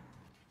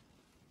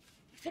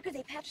 You figure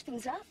they patched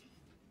things up?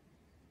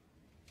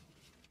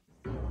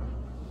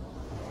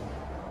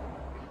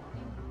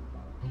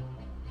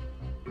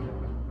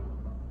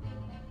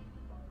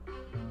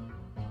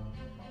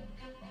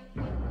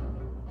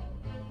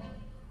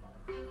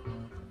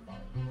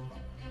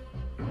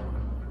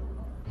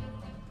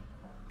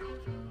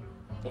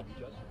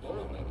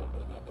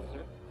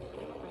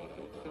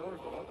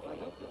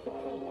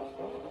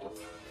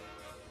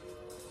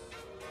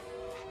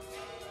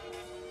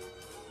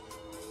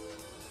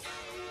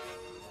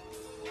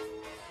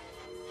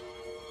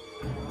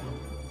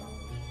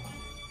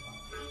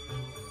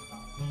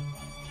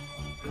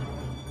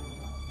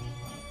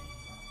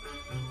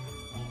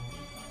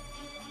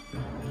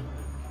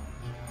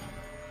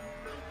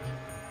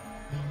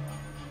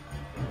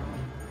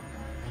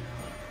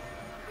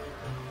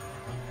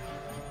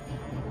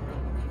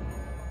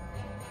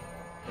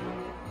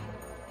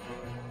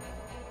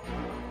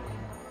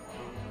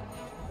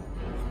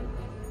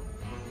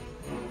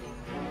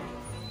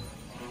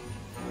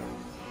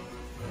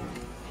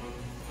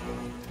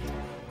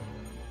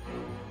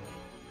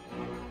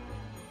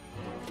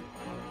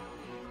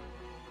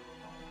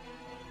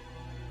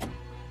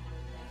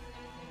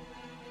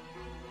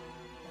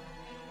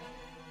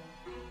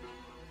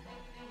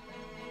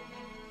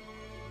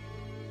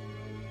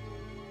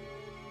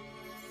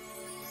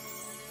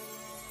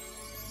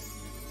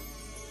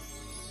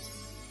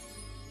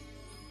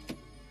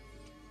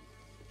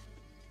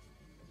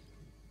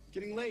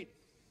 Getting late.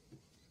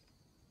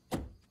 Am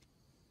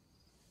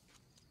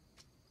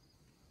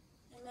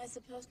I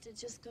supposed to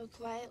just go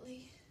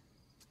quietly?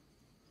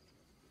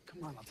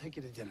 Come on, I'll take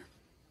you to dinner.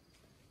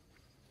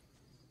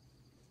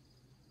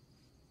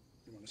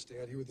 You Want to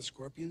stay out here with the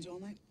scorpions all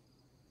night?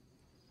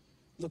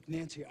 Look,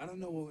 Nancy, I don't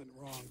know what went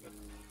wrong, but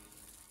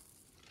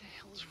what the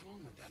hell's wrong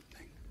with that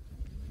thing?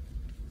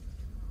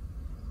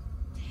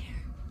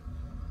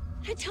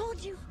 I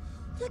told you.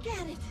 Look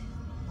at it.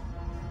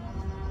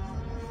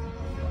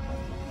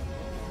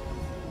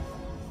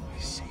 I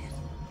see it.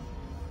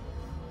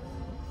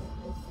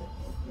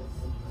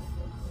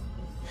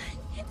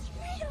 It's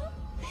real.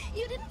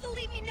 You didn't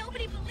believe me.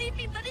 Nobody believed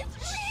me, but it's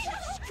real.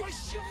 Jesus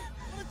Christ, you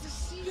wanted to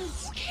see it.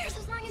 Who cares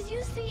as long as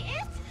you see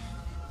it?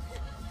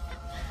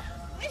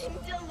 Wait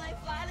until my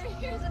father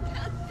hears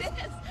about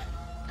this.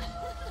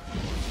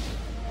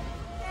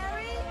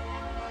 Harry?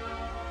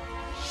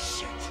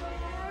 Shit.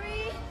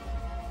 Harry?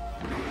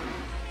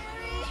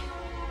 Harry?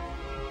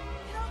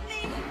 Help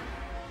me.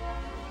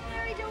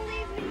 Harry, don't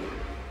leave me.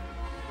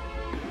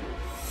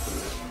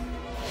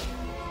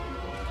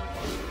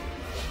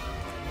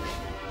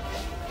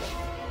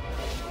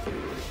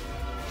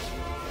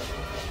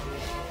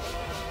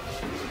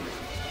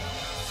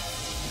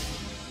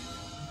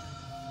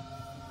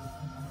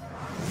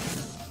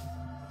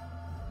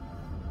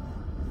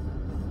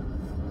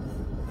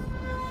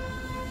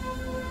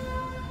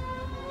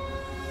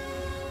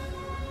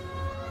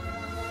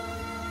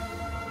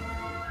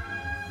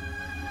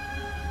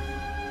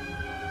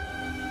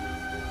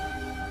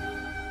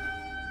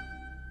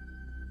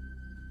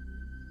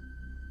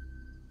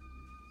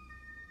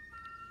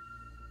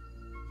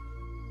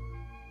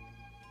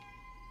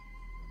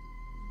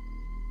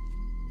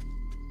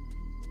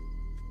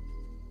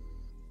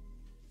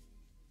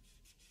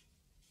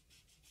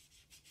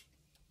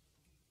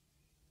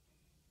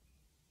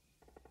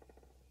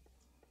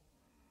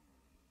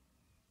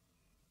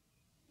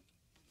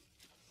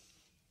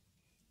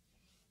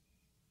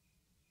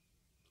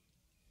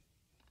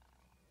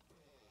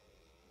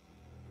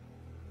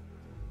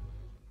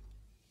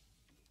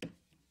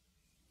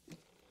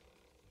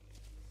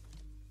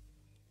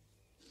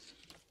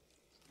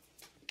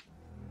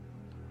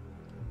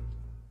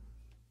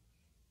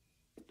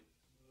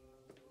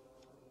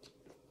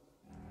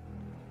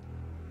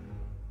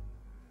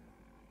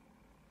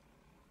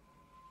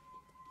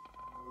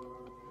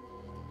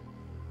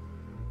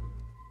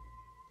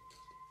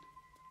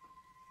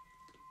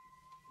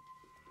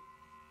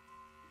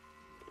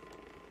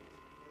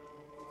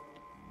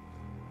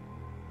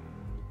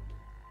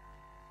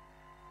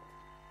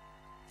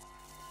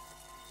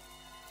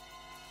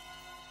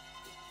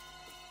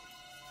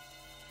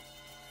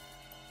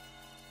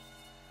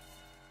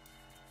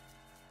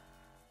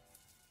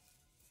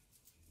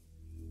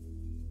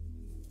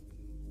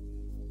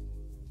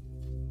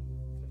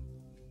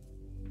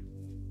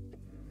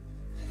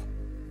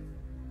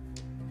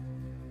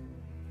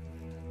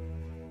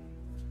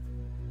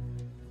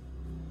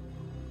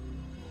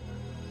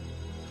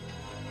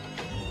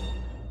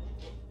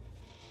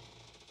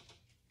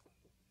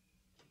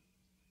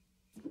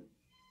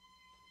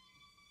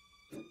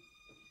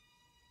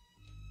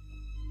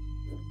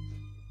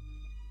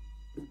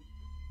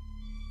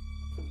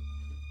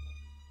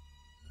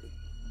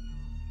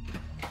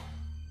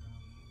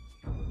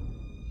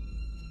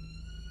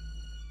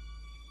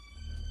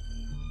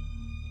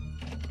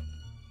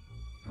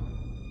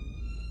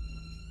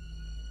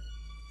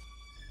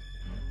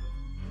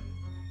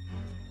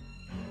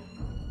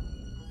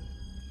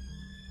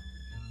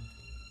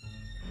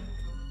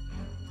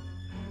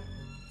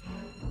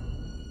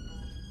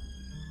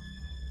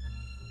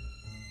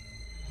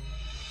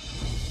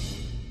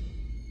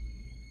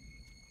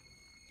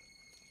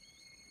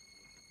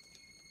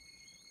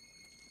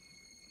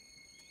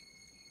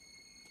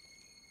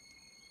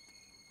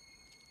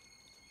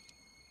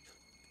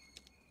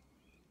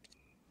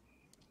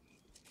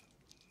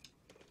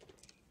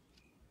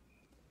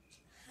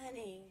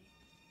 Honey,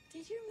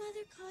 did your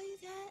mother call you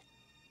that?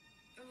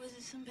 Or was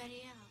it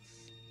somebody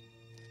else?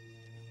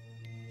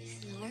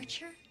 Mrs.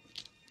 Archer?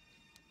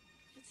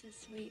 It's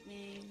a sweet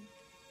name.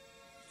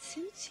 It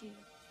suits you.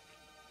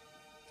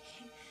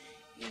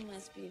 You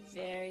must be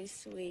very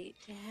sweet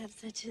to have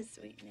such a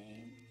sweet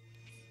name.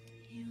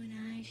 You and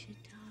I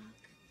should talk.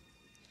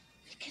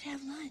 We could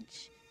have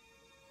lunch.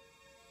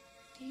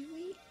 Do you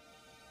eat?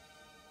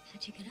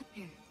 How'd you get up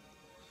here?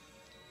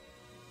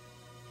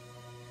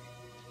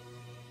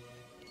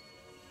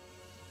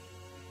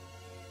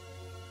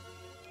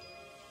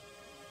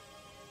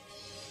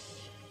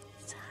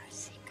 It's our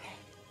secret.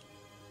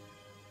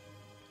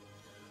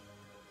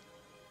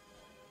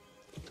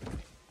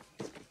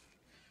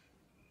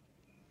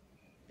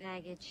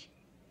 Baggage.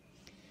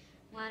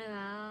 Why do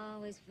I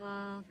always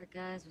fall for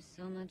guys with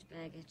so much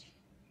baggage?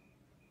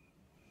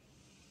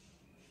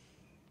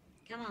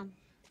 Come on,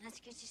 let's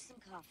get you some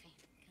coffee.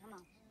 Come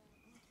on.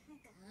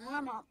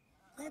 Come on,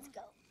 let's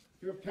go.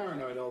 You're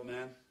paranoid, old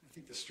man. I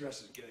think the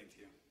stress is getting to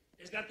you.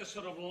 Is that the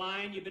sort of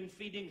line you've been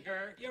feeding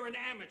her? You're an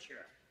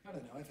amateur. I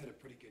don't know. I've had a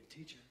pretty good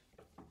teacher.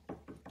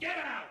 Get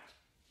out!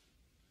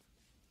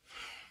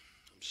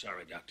 I'm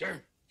sorry,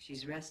 Doctor.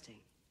 She's resting.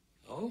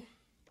 Oh?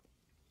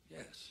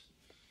 Yes.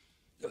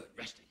 Good,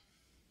 resting.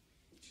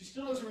 She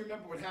still doesn't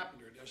remember what happened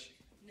to her, does she?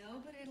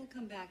 No, but it'll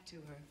come back to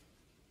her.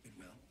 It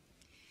will.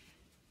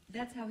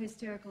 That's how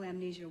hysterical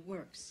amnesia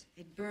works.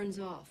 It burns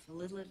off a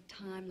little at a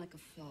time like a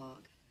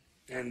fog.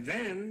 And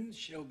then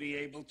she'll be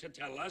able to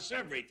tell us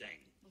everything.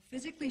 Well,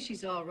 physically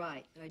she's all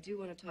right, but I do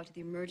want to talk to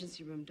the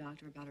emergency room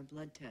doctor about her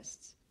blood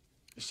tests.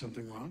 Is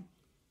something wrong?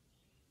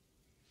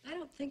 I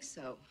don't think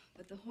so,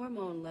 but the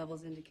hormone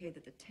levels indicate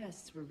that the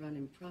tests were run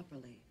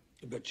improperly.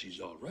 But she's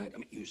all right. I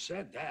mean, you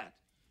said that.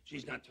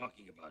 She's not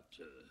talking about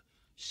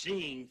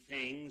seeing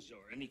things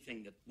or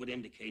anything that would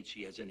indicate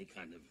she has any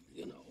kind of,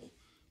 you know,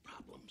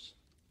 problems.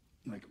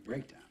 Like a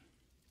breakdown.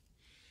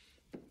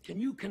 Can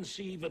you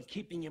conceive of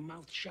keeping your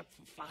mouth shut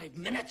for 5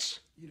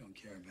 minutes? You don't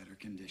care about her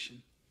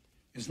condition.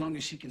 As long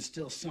as she can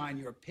still sign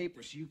your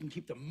papers so you can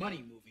keep the money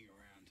moving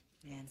around.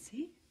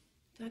 Nancy?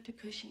 Dr.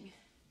 Cushing,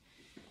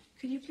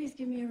 could you please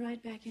give me a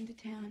ride back into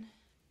town?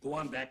 Go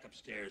on back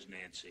upstairs,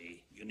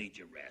 Nancy. You need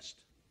your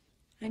rest.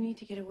 I need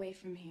to get away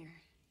from here.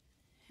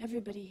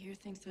 Everybody here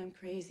thinks I'm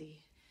crazy.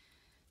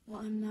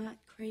 Well, I'm not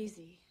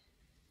crazy.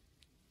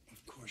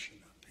 Of course you're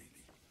not,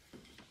 baby.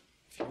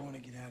 If you want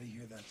to get out of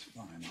here, that's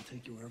fine. I'll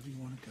take you wherever you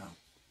want to go.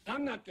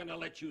 I'm not going to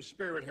let you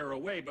spirit her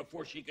away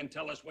before she can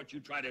tell us what you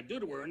tried to do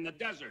to her in the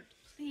desert.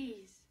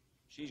 Please.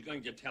 She's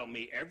going to tell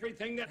me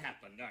everything that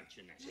happened, aren't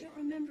you, Nancy? I don't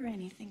remember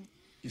anything.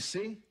 You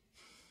see?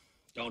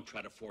 Don't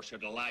try to force her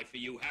to lie for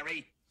you,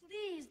 Harry.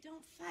 Please,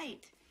 don't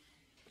fight.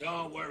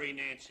 Don't worry,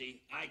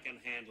 Nancy. I can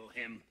handle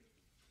him.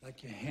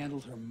 Like you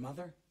handled her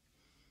mother?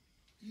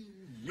 You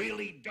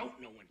really don't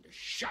know when to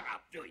shut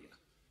up, do you?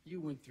 You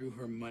went through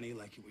her money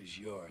like it was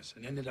yours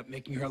and ended up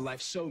making her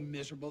life so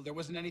miserable there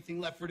wasn't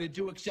anything left for her to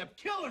do except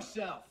kill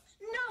herself.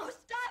 No,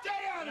 stop! Stay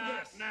out of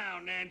this! Now,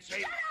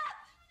 Nancy. Shut up!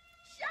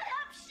 Shut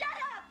up! Shut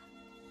up!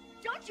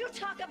 Don't you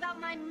talk about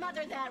my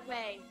mother that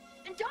way.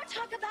 And don't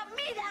talk about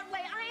me that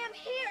way. I am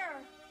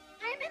here.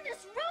 I am in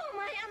this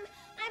room.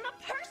 I'm a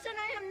person.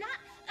 I am not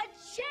a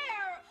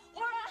chair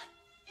or a...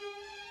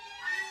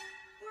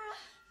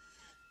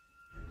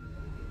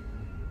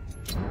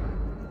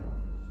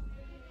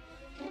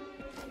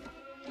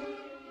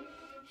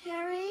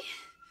 Harry?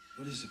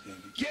 What is it, baby?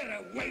 Get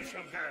away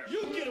from her!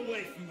 You get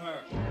away from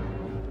her!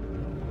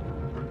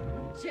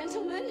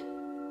 Gentlemen?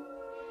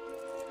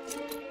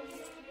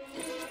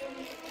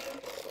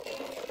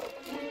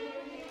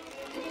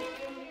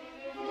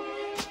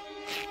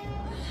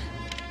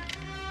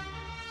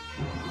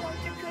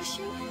 Dr.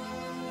 Cushing,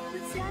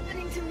 what's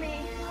happening to me?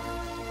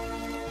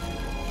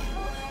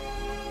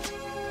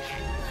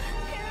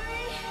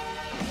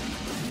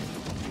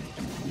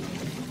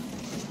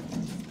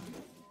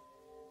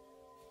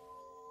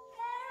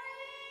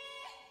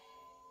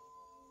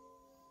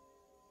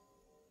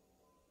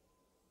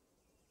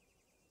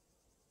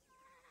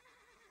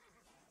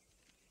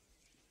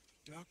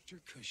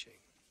 Dr. Cushing.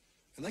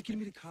 I'd like you to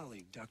meet a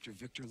colleague, Dr.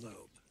 Victor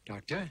Loeb.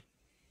 Doctor?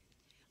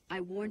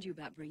 I warned you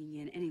about bringing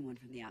in anyone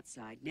from the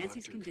outside.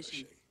 Nancy's Dr. condition...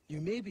 Cushing. You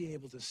may be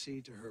able to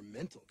see to her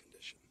mental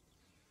condition,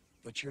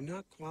 but you're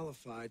not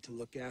qualified to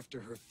look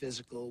after her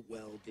physical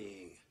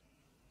well-being.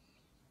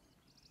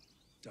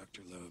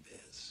 Dr. Loeb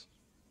is.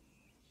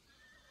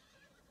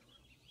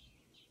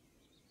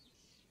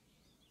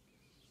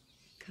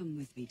 Come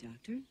with me,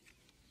 Doctor.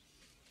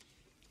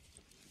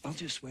 I'll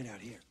just wait out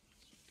here.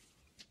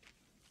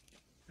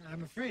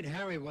 I'm afraid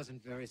Harry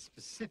wasn't very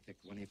specific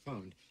when he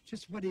phoned.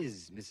 Just what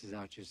is Mrs.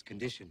 Archer's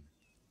condition?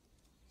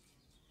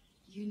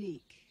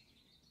 Unique.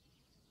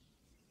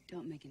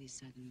 Don't make any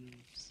sudden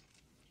moves.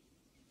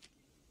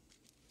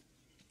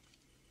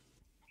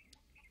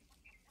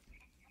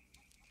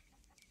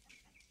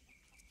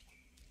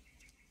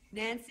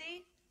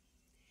 Nancy,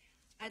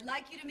 I'd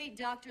like you to meet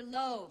Dr.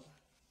 Loeb.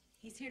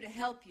 He's here to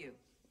help you.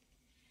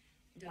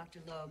 Dr.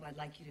 Loeb, I'd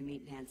like you to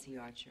meet Nancy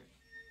Archer.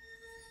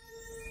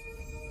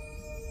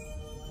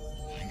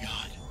 My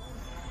God.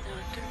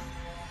 Doctor?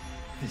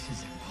 This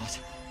is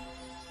impossible.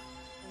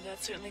 Well,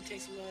 that certainly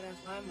takes a load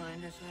off my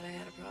mind. I thought I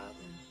had a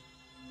problem.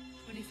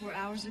 24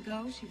 hours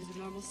ago, she was a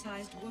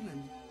normal-sized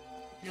woman.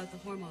 Note the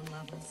hormone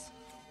levels.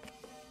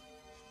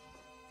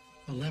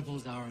 The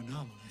levels are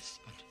anomalous,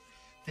 but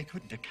they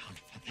couldn't account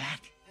for that.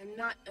 I'm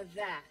not a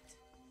that.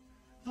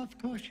 Of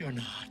course you're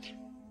not.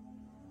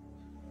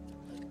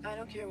 Look, I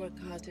don't care what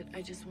caused it.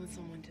 I just want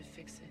someone to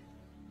fix it.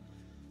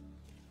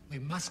 We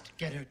must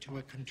get her to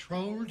a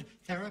controlled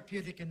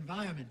therapeutic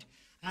environment.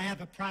 I have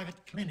a private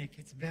clinic.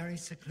 It's very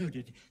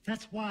secluded.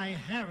 That's why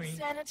Harry...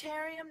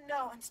 Sanitarium?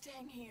 No, I'm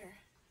staying here.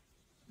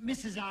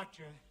 Mrs.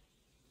 Archer,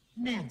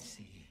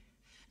 Nancy,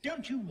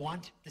 don't you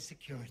want the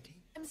security?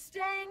 I'm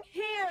staying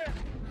here.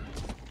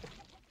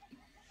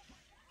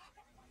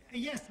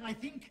 Yes, I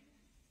think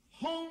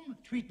home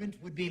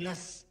treatment would be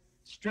less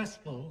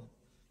stressful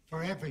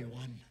for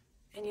everyone.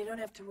 And you don't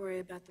have to worry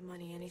about the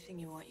money. Anything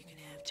you want, you can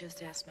have.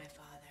 Just ask my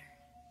father.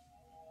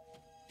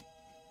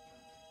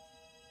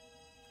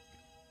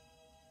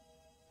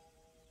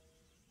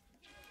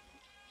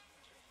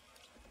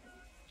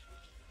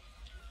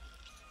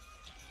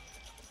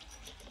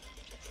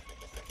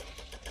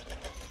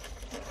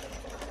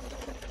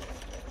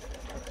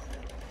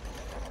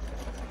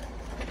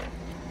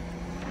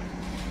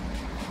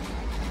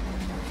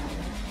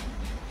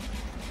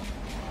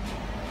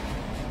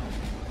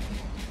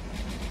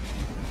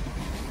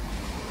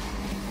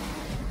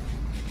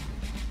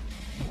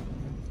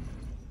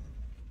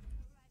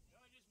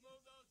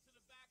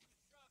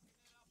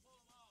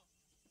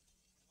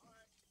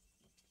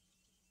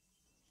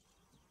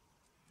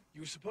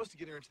 You were supposed to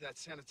get her into that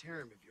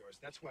sanitarium of yours.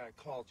 That's why I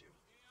called you.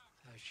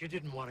 She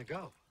didn't want to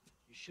go.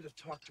 You should have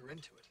talked her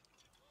into it.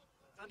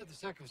 Under the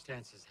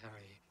circumstances,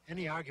 Harry,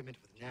 any argument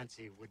with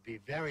Nancy would be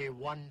very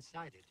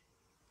one-sided.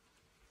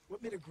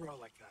 What made her grow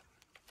like that?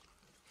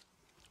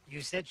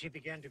 You said she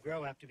began to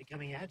grow after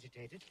becoming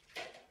agitated.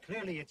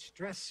 Clearly, it's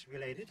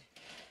stress-related.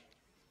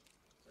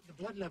 The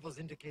blood levels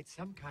indicate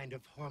some kind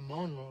of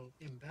hormonal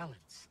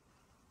imbalance.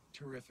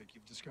 Terrific.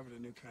 You've discovered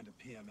a new kind of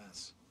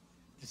PMS.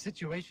 The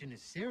situation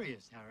is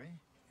serious, Harry.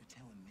 You're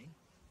telling me?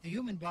 The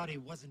human body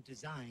wasn't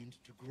designed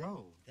to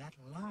grow that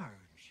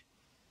large.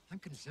 I'm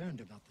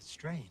concerned about the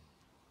strain.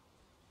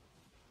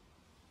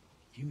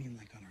 You mean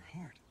like on her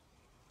heart?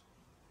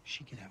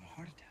 She could have a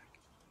heart attack.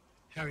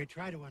 Harry,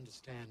 try to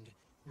understand.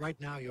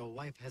 Right now, your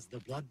wife has the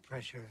blood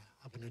pressure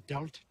of an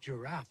adult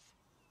giraffe.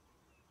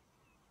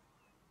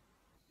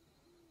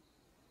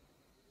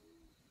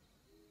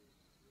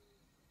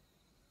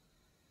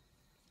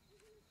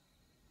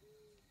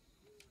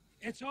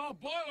 It's all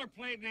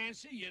boilerplate,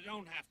 Nancy. You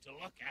don't have to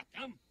look at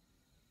them.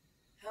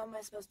 How am I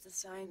supposed to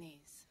sign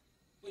these?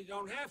 We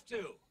don't have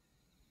to.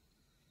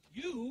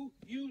 You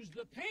use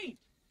the paint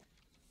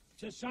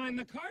to sign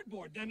the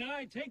cardboard. Then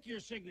I take your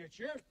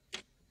signature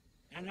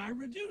and I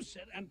reduce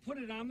it and put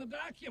it on the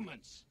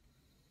documents.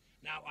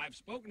 Now, I've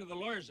spoken to the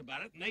lawyers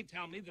about it, and they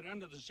tell me that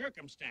under the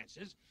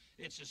circumstances,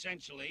 it's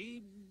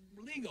essentially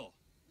legal.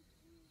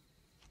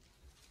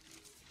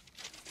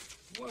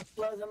 What?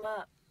 Blow them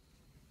up.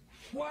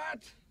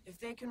 What? If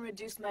they can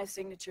reduce my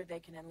signature, they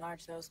can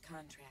enlarge those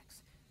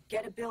contracts.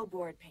 Get a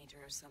billboard painter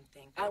or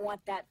something. I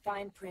want that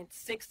fine print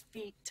 6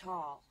 feet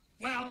tall.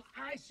 Well,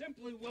 I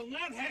simply will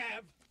not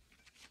have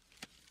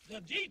the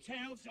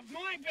details of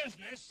my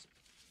business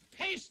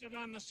pasted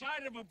on the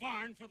side of a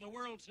barn for the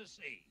world to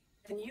see.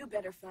 Then you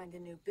better find a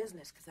new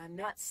business, because I'm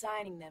not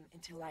signing them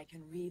until I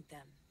can read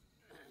them.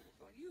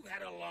 Well, you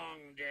had a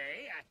long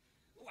day.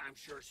 I'm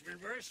sure it's been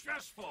very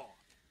stressful.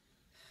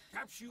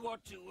 Perhaps you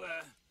ought to,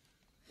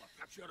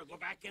 perhaps you ought to go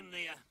back in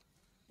the,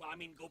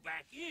 go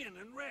back in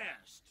and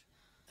rest.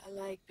 I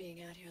like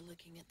being out here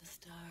looking at the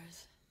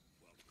stars.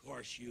 Well, of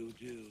course you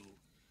do.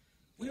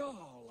 We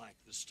all like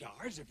the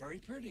stars. They're very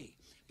pretty.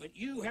 But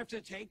you have to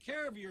take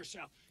care of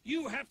yourself.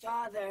 You have to...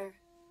 Father,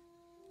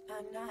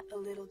 I'm not a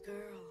little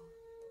girl.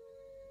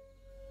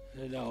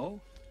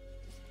 No.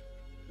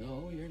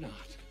 No, you're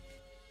not.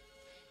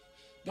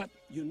 But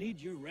you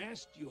need your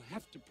rest. You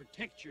have to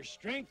protect your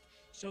strength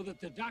so that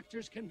the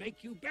doctors can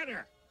make you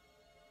better.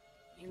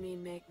 You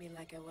mean make me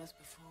like I was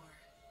before?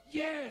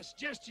 Yes,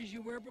 just as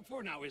you were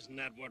before. Now, isn't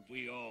that what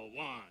we all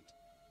want?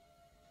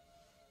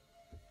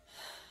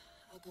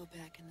 I'll go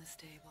back in the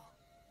stable.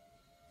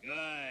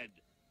 Good.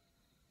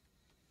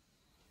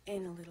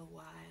 In a little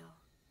while.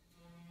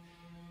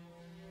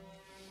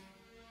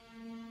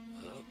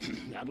 Well,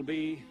 that'll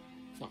be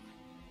fine.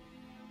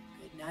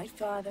 Good night,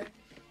 Father.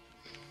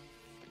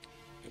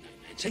 Good night,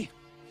 Nancy.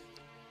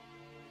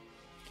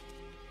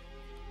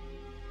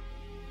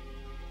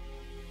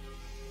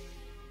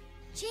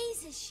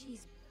 Jesus,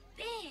 she's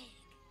big.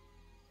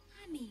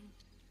 I mean,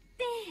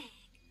 big.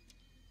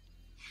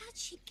 How'd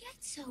she get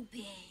so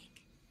big?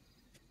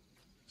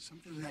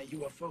 Something in that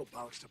UFO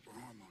boxed up her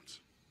hormones.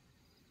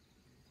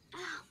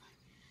 Oh,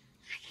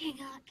 I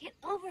cannot get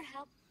over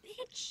how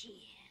big she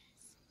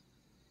is.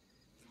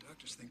 The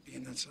doctors think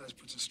being that size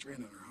puts a strain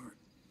on her heart.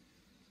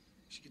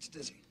 She gets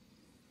dizzy.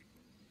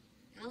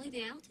 Only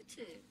the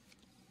altitude.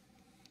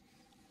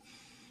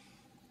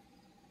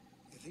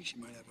 They think she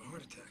might have a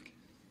heart attack.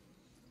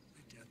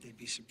 I doubt they'd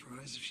be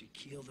surprised if she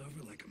keeled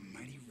over like a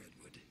mighty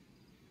redwood.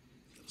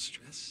 A little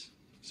stress,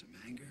 some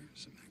anger,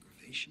 some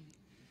aggravation,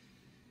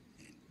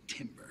 and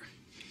timber.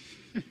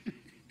 Oh,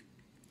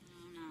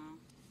 no.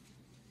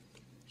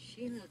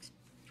 She looks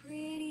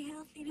pretty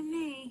healthy to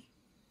me.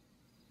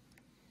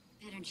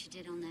 Better than she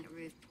did on that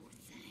roof, poor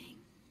thing.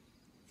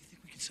 You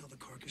think we could sell the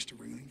carcass to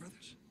Ringling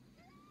Brothers?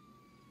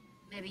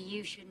 Maybe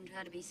you shouldn't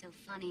try to be so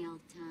funny all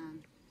the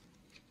time.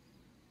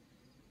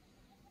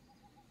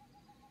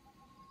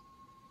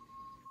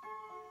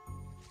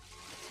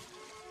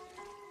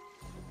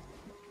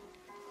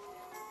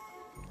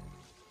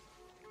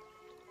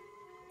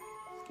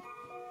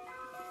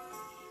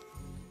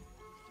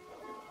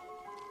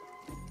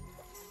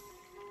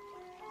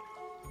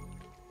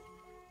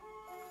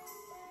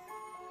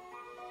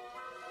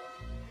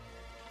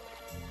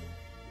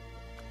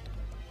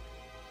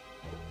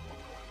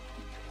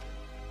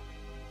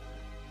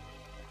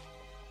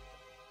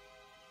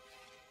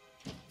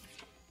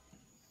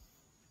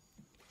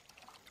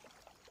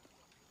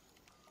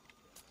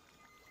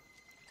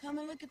 Come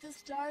and look at the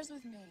stars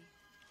with me.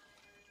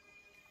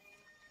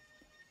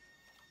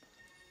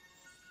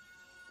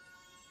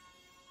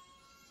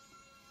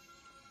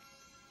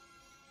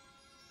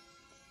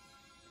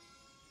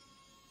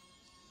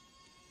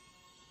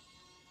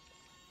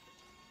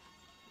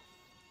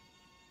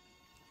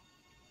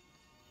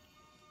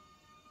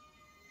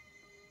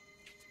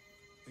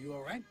 Are you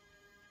all right?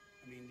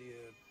 I mean, do you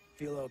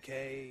feel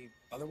okay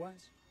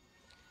otherwise?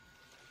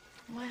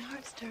 My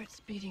heart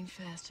starts beating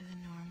faster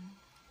than normal.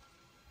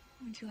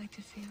 Wouldn't you like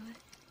to feel it?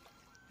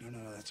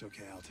 No, that's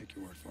okay. I'll take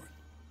your word for it.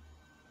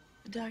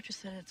 The doctor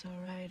said it's all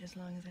right as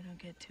long as I don't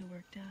get too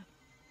worked up.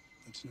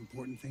 That's an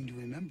important thing to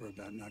remember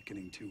about not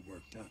getting too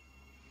worked up.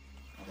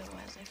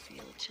 Otherwise, I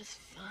feel just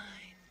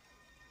fine.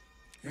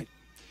 Great.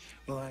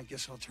 Well, I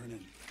guess I'll turn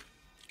in.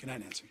 Good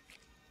night, Nancy.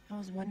 I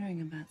was wondering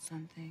about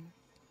something.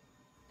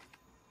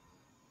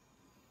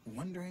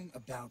 Wondering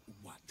about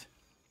what?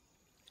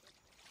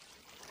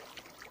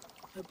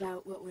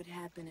 About what would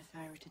happen if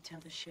I were to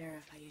tell the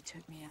sheriff how you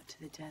took me out to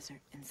the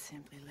desert and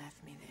simply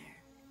left me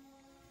there.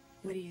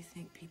 What do you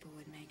think people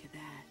would make of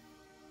that?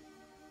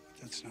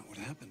 That's not what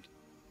happened.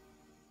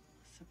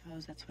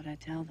 Suppose that's what I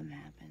tell them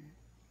happened.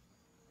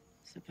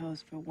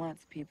 Suppose for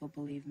once people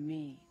believe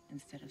me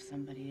instead of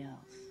somebody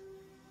else.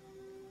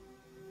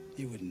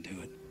 You wouldn't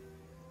do it.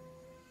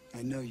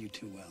 I know you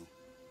too well.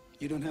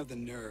 You don't have the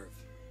nerve.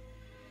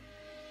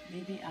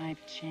 Maybe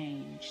I've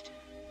changed.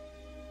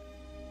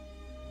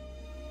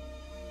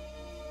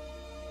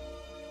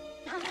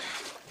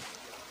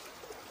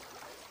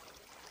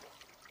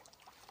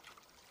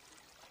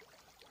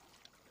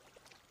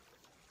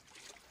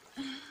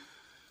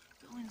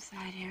 Go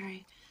inside,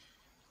 Harry.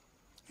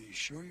 Are you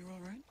sure you're all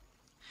right?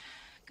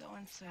 Go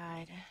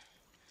inside.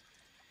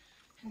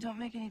 And don't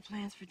make any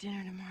plans for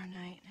dinner tomorrow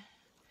night.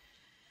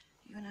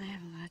 You and I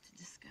have a lot to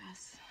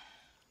discuss.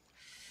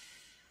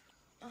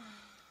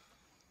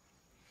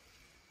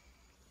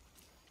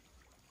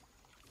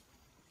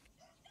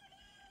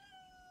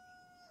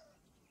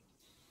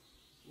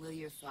 Will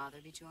your father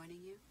be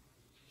joining you?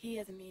 He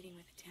has a meeting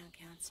with the town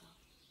council.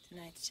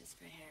 Tonight's just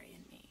for Harry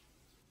and me.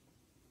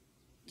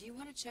 Do you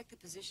want to check the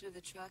position of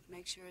the truck,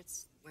 make sure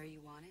it's where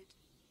you want it?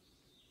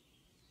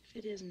 If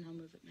it isn't, I'll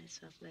move it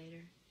myself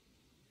later.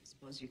 I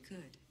suppose you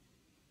could.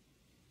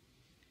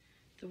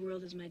 The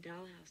world is my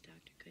dollhouse,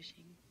 Dr.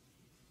 Cushing.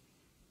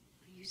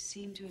 You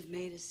seem to have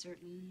made a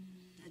certain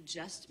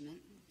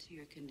adjustment to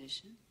your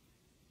condition.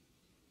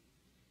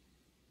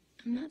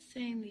 I'm not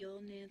saying the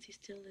old Nancy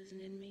still isn't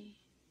in me.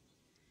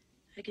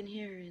 I can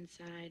hear her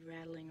inside,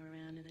 rattling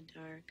around in the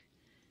dark,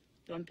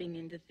 bumping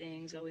into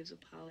things, always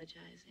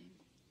apologizing.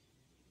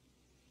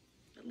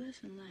 But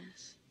less and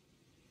less.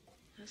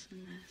 Less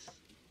and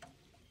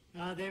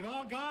less. They've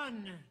all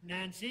gone,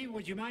 Nancy.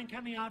 Would you mind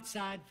coming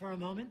outside for a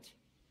moment?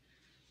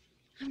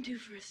 I'm due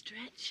for a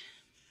stretch.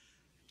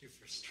 Due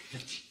for a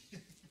stretch?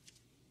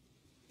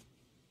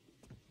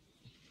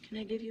 Can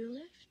I give you a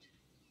lift?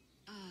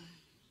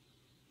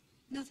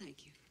 No,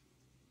 thank you.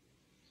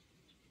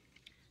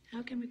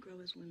 How can we grow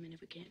as women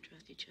if we can't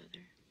trust each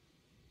other?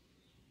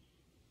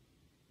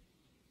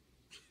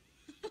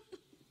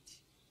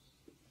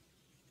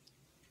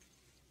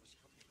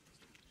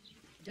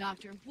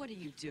 Doctor, what are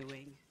you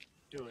doing?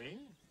 Doing?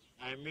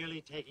 I'm merely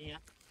taking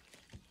up.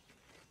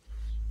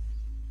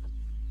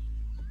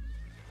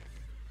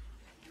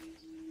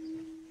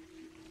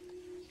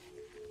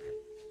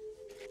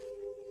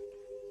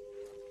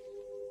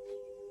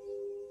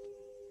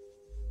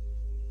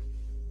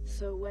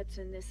 So what's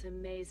in this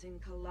amazing,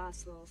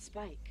 colossal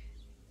spike?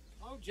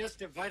 Oh,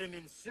 just a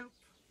vitamin soup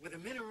with a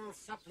mineral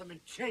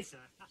supplement chaser.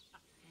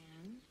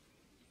 And?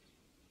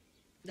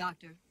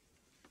 Doctor?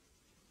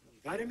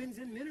 Vitamins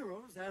and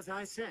minerals, as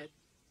I said.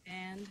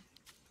 And?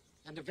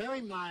 And a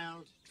very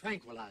mild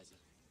tranquilizer.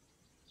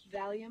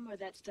 Valium or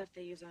that stuff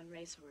they use on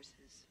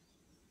racehorses?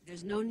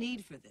 There's no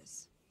need for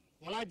this.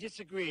 Well, I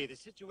disagree. The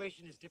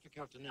situation is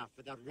difficult enough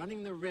without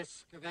running the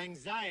risk of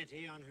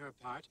anxiety on her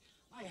part.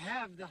 I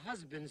have the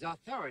husband's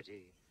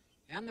authority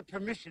and the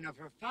permission of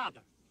her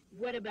father.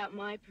 What about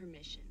my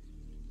permission?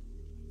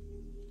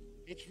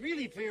 It's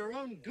really for your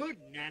own good,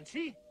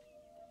 Nancy.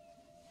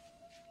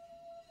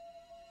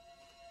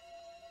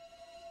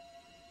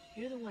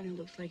 You're the one who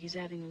looks like he's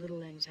having a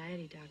little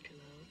anxiety, Dr.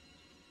 Lowe.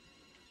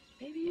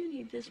 Maybe you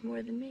need this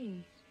more than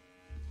me.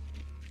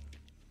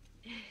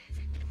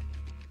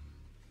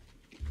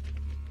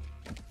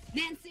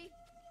 Nancy?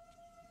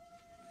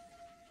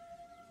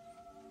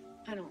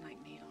 I don't like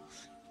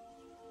needles.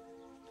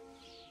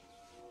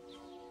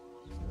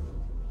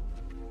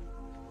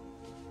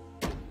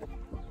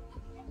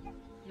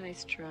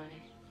 Nice try.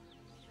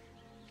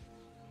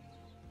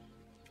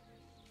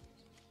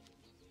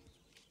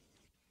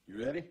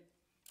 You ready?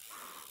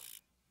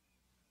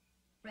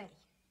 Ready.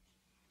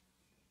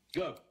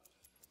 Go.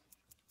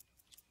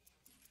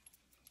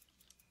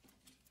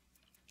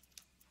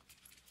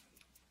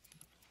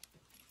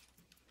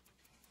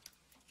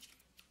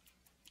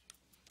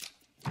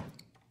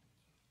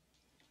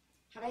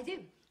 How'd I do?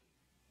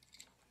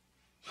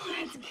 Oh,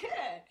 that's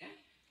good.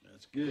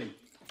 That's good.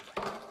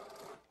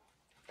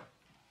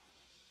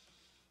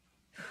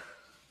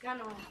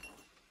 Gun oil.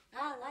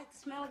 I like the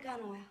smell of gun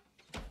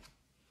oil.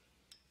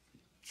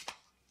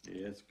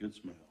 Yeah, it's a good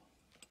smell.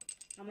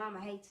 My mama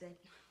hates it.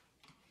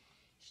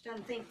 She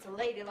doesn't think it's a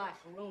ladylike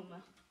aroma.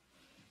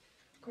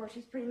 Of course,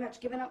 she's pretty much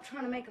given up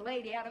trying to make a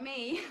lady out of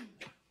me.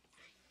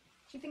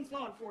 She thinks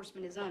law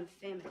enforcement is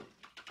unfeminine.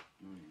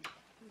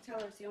 I tell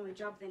her it's the only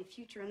job with any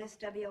future in this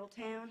stubby old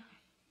town.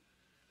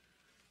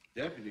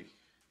 Deputy,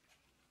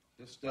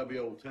 this stubby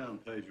old town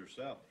pays your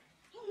salary.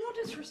 Yeah,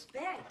 No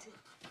disrespect.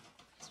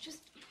 It's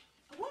just,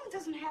 a woman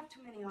doesn't have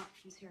too many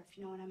options here, if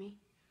you know what I mean.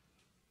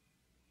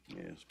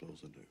 Yeah, I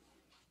suppose I do.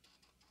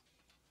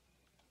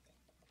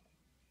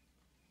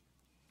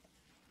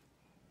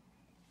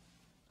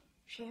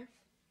 Sheriff,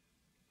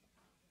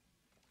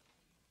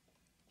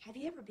 have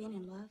you ever been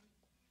in love?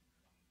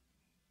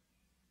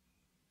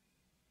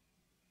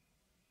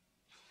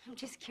 I'm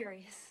just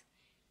curious.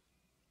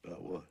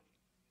 About what?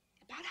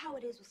 About how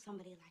it is with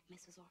somebody like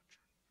Mrs.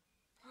 Archer.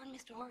 Or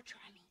Mr. Archer,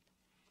 I mean.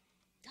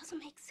 Doesn't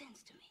make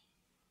sense to me.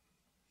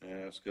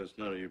 Yeah, that's because it's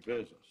none of your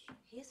business.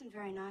 He isn't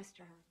very nice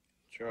to her.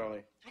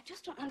 Charlie. I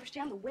just don't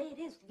understand the way it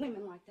is with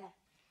women like that.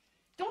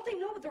 Don't they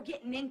know what they're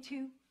getting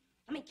into?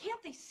 I mean,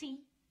 can't they see?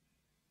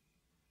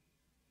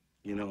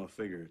 You know, I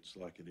figure it's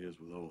like it is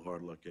with old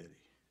Hard Luck Eddie.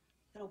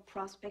 That old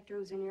prospector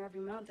who's in here every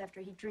month after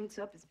he drinks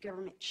up his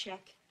government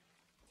check.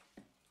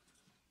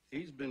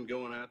 He's been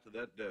going out to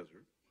that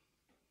desert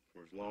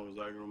for as long as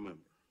I can remember.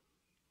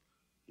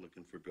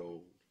 Looking for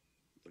gold,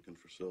 looking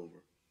for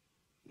silver,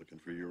 looking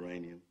for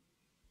uranium.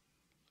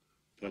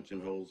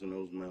 Punching holes in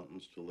those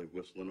mountains till they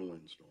whistle in a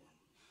windstorm.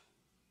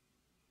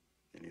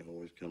 And he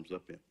always comes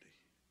up empty.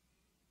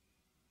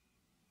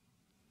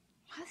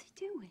 What's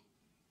he doing?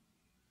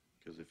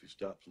 Because if he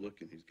stops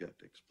looking, he's got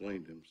to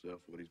explain to himself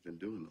what he's been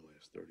doing the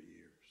last 30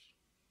 years.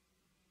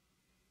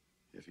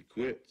 If he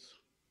quits,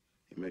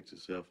 he makes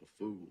himself a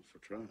fool for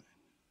trying.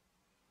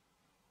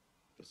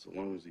 But so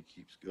long as he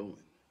keeps going,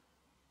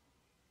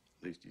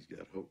 at least he's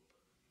got hope.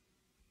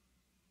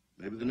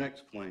 Maybe the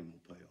next claim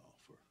will pay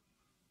off, or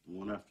the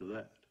one after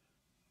that.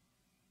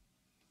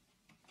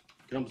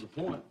 Comes a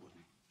point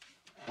when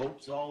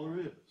hope's all there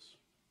is.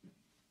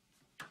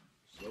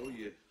 So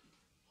you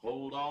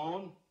hold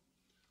on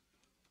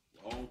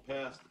long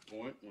past the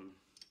point when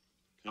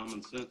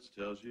common sense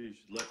tells you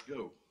should let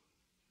go.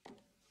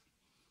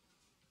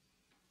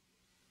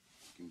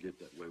 You can get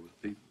that way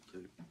with people,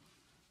 too.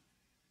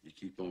 You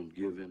keep on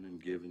giving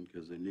and giving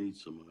because they need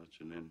so much,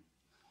 and then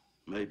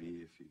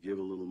maybe if you give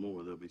a little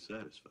more, they'll be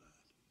satisfied.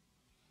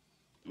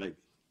 Maybe.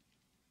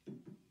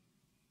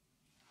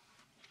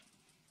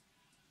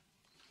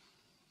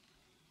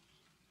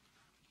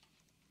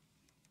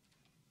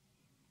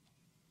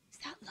 Is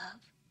that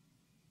love?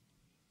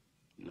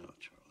 No,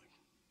 Charlie.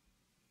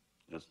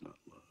 That's not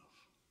love.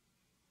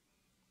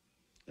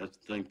 That's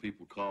the thing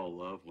people call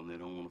love when they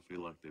don't want to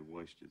feel like they've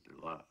wasted their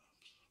lives.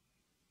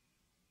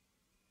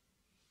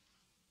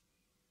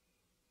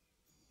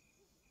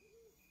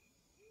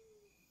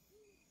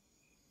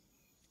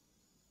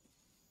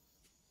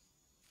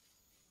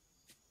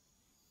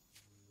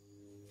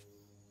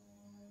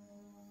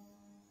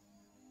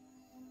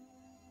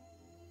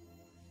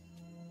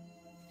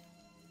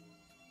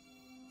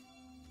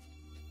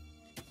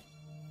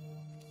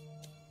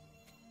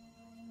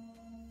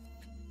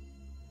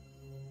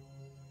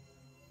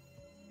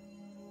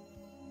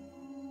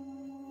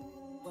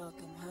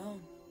 Welcome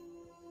home.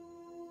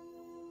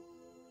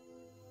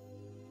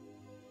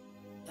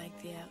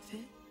 Like the outfit?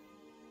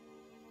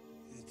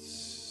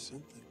 It's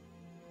something.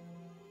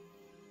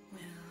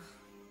 Well,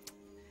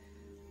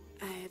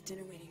 I have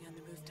dinner waiting on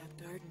the rooftop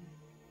garden.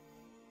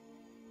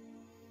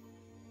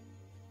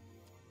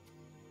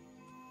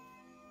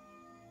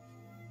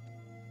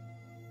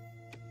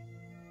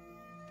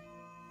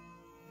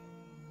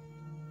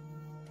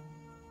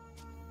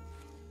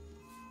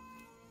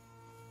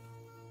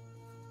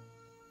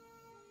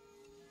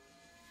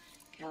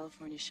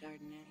 California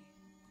Chardonnay.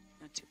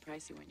 Not too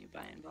pricey when you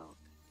buy in bulk.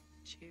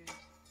 Cheers.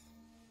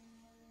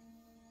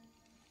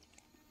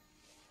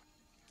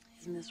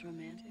 Isn't this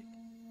romantic?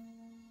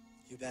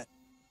 You bet.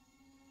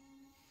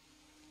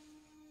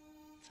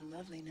 It's a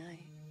lovely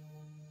night.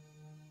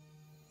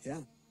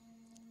 Yeah.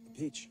 A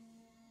peach.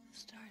 The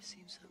stars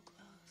seem so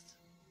close.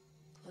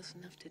 Close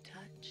enough to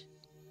touch.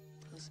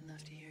 Close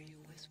enough to hear you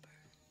whisper.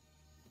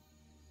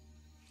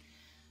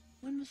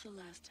 When was the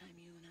last time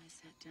you and I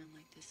sat down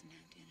like this and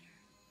had dinner?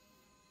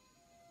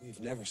 We've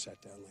never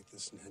sat down like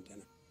this and had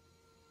dinner.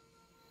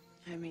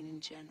 I mean in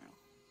general.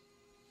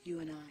 You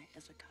and I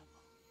as a couple.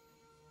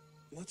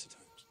 Lots of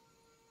times.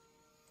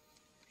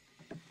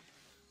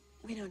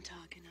 We don't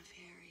talk enough,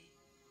 Harry.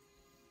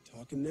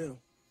 Talking now.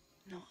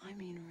 No, I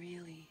mean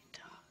really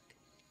talk.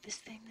 This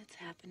thing that's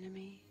happened to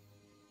me,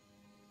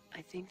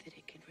 I think that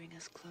it can bring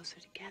us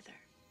closer together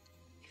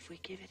if we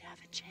give it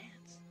half a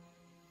chance.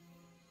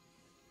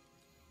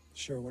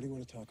 Sure, what do you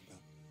want to talk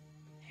about?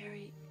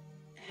 Harry,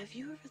 have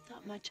you ever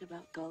thought much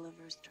about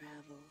Gulliver's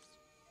Travels?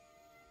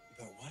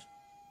 About what?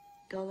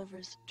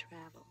 Gulliver's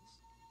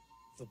Travels.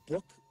 The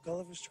book,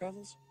 Gulliver's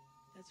Travels?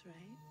 That's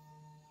right.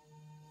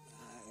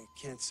 I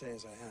can't say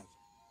as I have.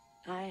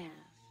 I have.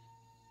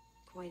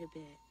 Quite a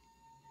bit.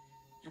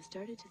 I've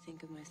started to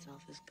think of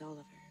myself as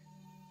Gulliver,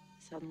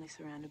 suddenly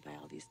surrounded by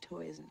all these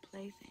toys and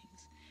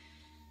playthings.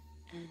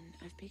 And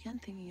I've begun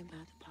thinking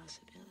about the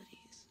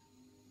possibilities.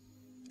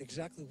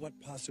 Exactly what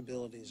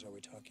possibilities are we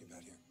talking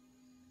about here?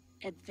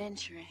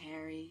 Adventure,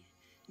 Harry.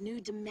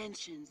 New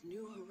dimensions,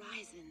 new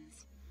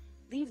horizons.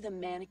 Leave the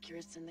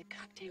manicurists and the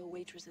cocktail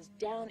waitresses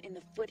down in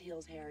the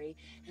foothills, Harry,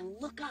 and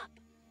look up.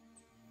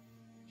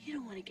 You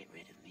don't want to get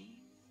rid of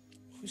me.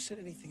 Who said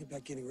anything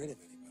about getting rid of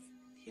anybody?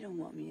 You don't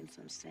want me in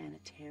some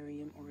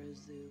sanitarium or a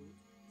zoo.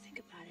 Think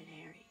about it,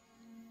 Harry.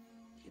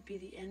 You'd be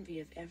the envy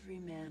of every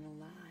man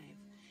alive.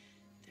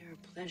 There are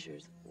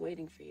pleasures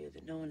waiting for you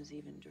that no one has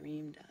even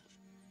dreamed of.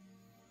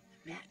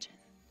 Imagine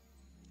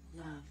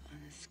love on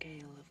the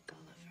scale of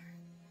Gulliver.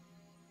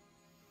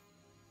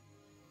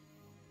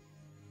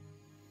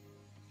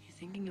 You're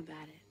thinking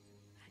about it.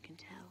 I can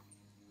tell.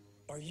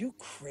 Are you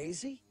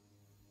crazy?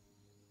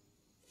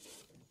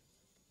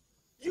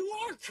 You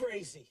are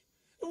crazy!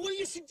 What are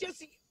you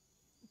suggesting?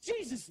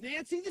 Jesus,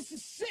 Nancy, this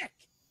is sick!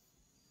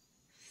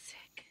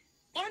 Sick?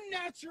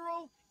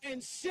 Unnatural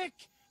and sick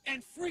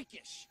and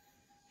freakish.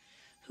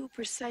 Who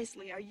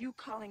precisely are you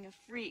calling a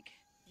freak?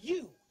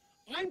 You!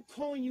 I'm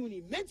calling you an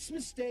immense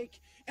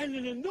mistake and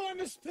an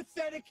enormous,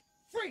 pathetic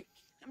freak!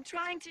 I'm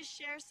trying to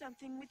share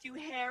something with you,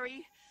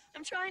 Harry.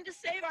 I'm trying to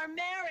save our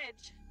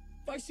marriage.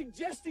 By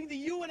suggesting that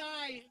you and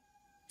I...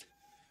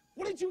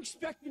 What did you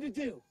expect me to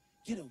do?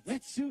 Get a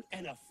wetsuit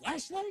and a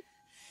flashlight?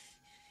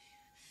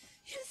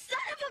 You son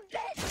of a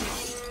bitch!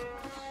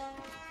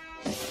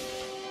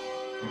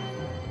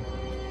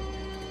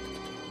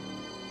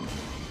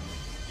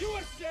 You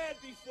were sad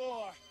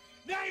before.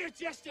 Now you're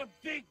just a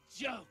big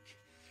joke.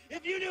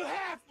 If you knew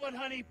half what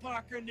Honey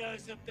Parker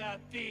knows about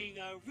being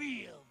a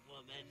real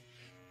woman.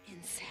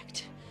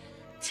 Insect.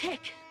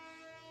 Tick.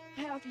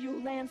 I offer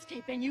you a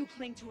landscape and you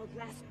cling to a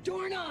glass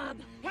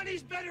doorknob.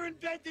 Honey's better in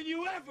bed than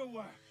you ever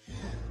were.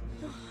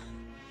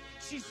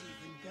 She's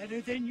even better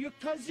than your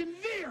cousin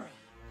Vera.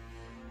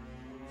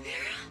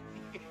 Vera?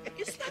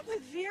 You slept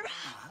with Vera?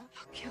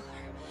 I'll kill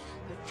her.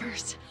 But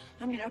first,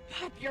 I'm gonna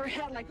pop your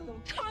head like a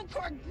little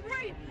Concord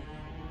grape.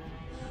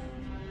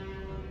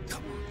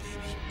 Come on,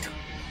 baby. Come on.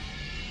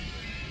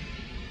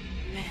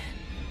 Man.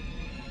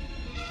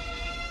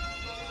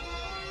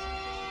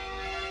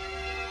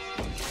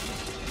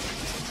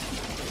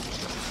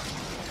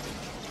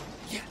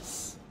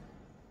 Yes.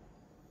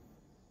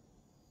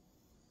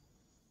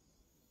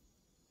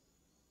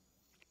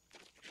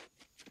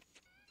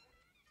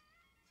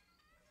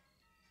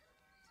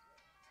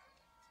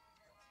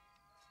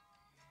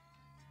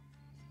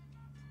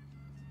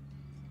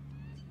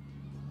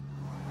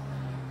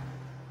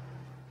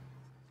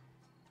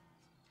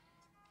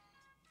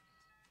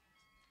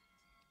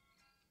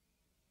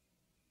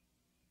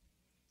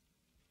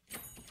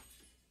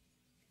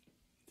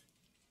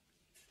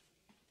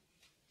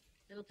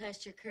 A little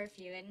past your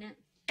curfew, isn't it?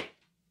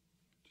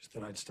 Just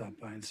thought I'd stop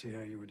by and see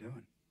how you were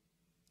doing.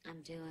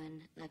 I'm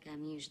doing like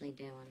I'm usually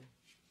doing.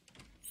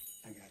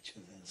 I got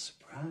you a little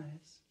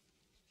surprise.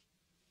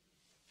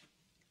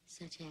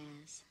 Such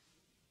as?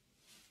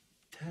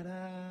 Ta-da!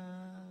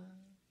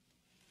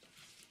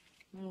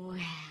 Well,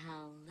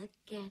 look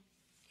at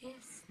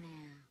this now.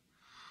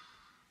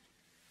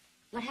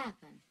 What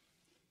happened?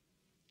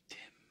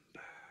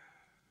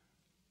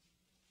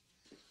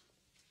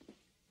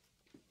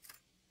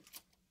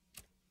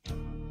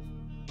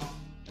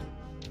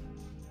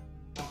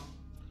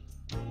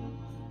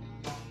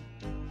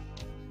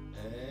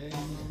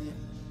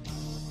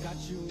 Got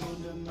you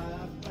under my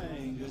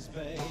fingers,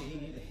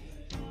 babe.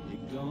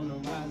 You're gonna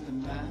rise to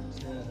my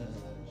touch.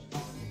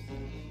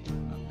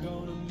 I'm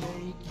gonna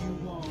make you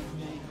want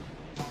me.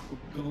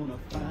 We're gonna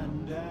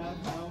find out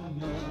how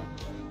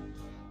much.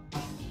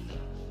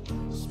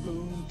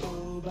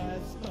 Spoonful by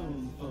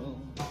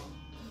spoonful,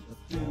 a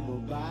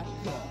thimble by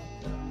cup.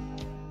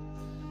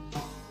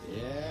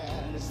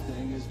 Yeah, this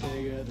thing is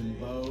bigger than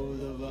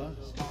both of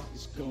us.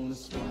 It's gonna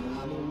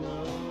swallow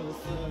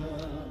us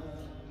up.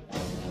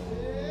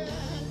 Yeah,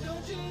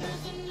 don't you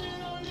listen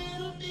in a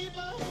little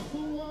deeper.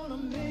 Who wanna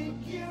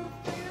make you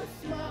feel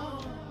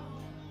small?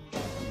 If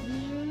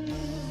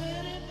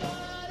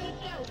anybody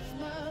doubts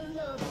my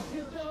love,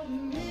 you don't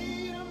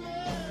need a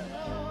man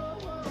at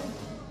all.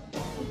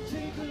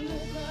 Take a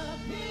look up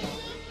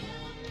here.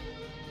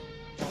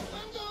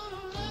 I'm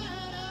gonna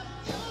light up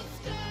your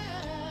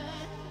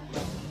sky.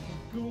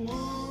 Go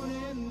on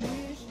and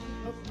wish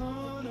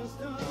upon a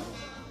star.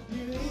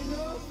 You ain't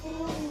no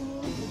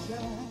fool to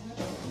try.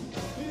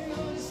 We're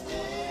gonna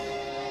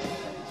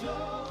stand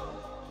tall.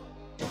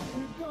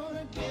 We're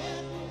gonna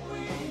get what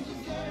we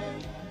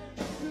deserve.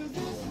 'Cause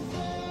this is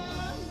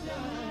our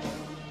night.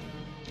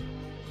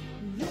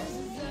 This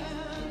is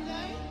our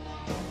night.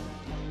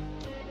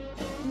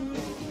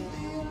 This could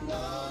be a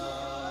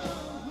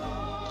long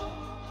haul.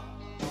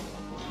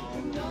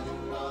 Another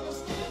roller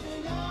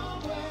stepping our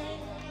way.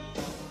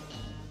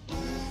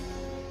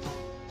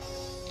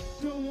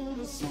 Don't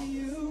wanna see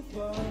you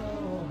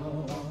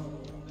fall.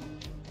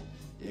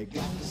 You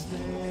got to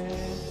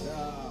stand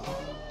tall.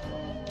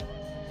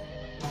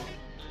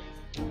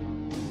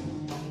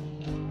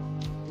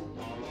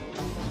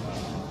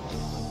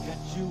 I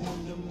got you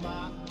under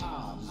my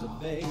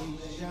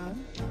observation.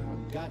 I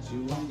got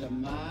you under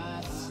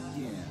my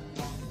skin.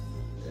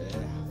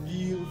 Yeah,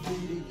 feel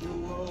free to go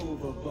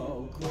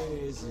overboard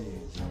crazy,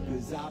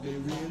 'cause I'll be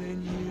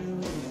reeling you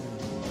in.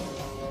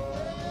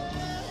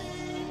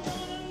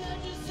 Let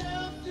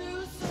yourself do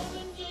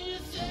something to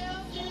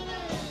yourself in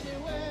any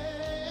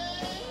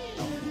way.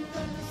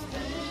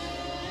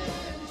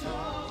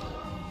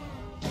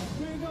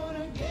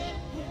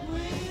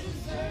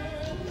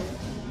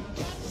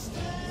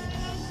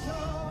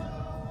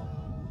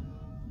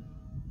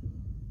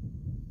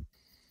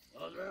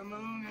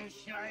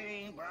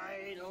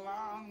 right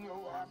along the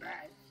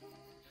Wabash.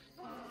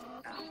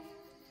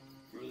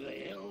 Through the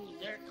hills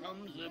there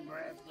comes the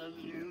breath of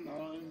new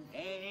morning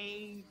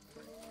hay.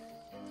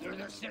 Through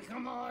the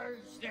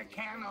sycamores their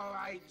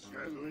candlelights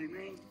are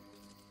gleaming.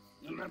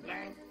 In the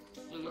banks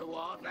of the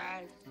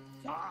Wabash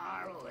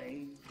far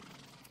away.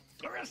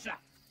 Clarissa,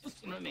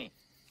 listen to me.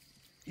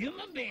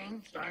 Human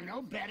beings are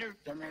no better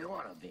than they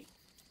ought to be.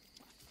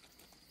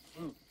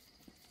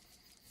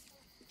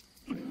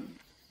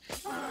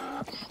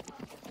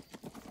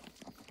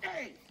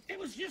 Hey, it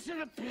was just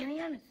an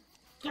opinion.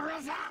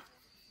 Clarissa!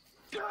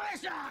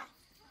 Clarissa!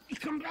 You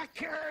come back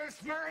here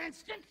for an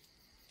instant?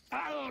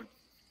 Clarissa,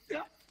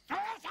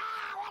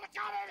 I want to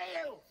come into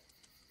you!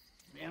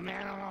 You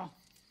animal.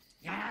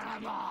 You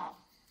animal.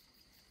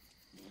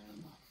 You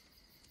animal.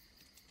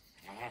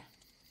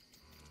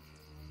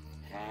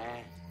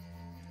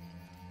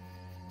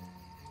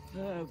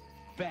 The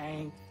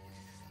bank.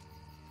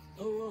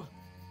 Oh,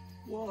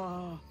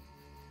 whoa,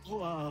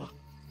 whoa,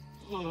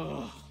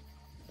 whoa.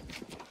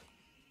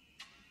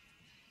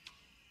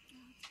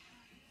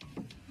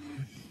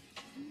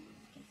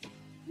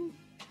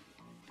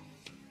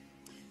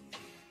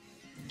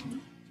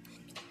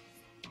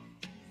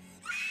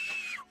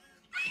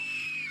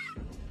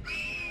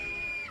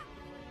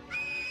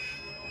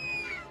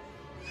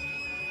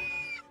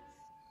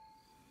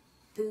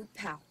 Boo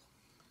Powell.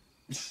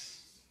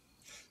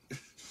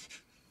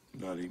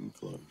 Not even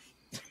close.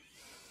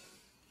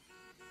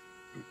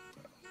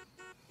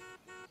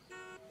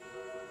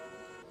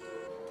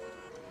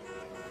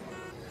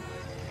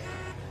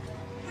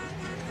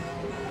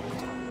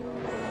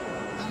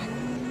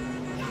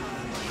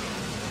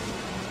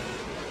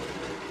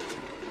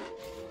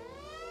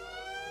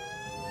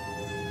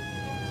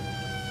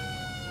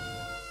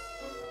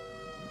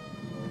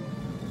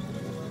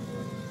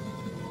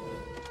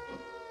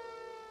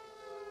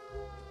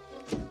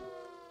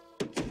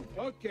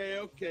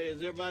 Okay, is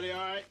everybody all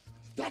right?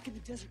 Back in the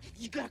desert,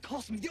 you gotta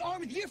call some of the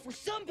army of the air for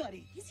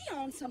somebody. Is he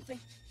on something?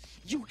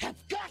 You have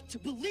got to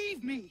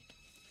believe me.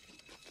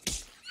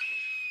 It's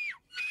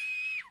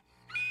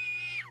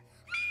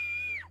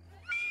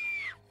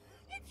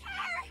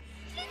her!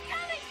 She's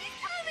coming! She's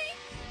coming!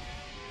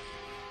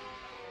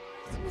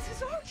 It's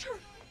Mrs. Archer.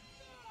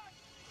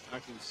 I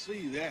can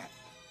see that.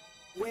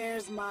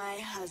 Where's my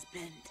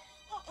husband?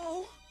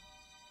 Uh-oh.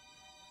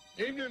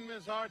 Evening,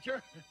 Miss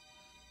Archer.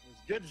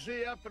 It's good to see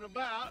you up and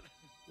about.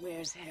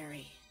 Where's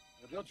Harry?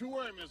 Now, don't you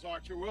worry, Miss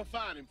Archer. We'll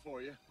find him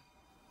for you.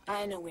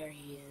 I know where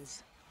he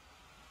is.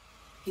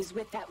 He's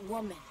with that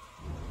woman.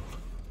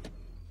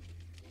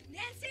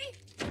 Nancy!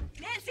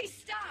 Nancy,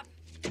 stop!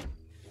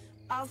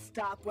 I'll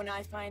stop when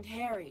I find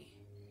Harry.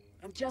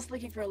 I'm just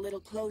looking for a little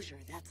closure,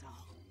 that's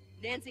all.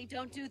 Nancy,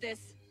 don't do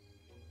this.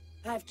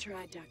 I've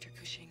tried, Dr.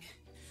 Cushing.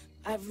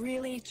 I've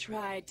really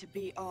tried to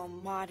be all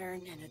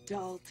modern and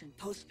adult and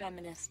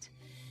post-feminist.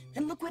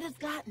 And look what it's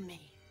gotten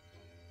me.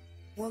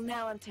 Well,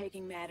 now I'm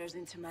taking matters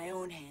into my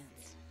own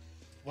hands.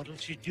 What'll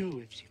she do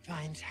if she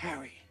finds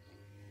Harry?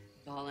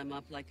 Ball him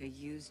up like a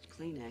used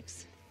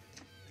Kleenex.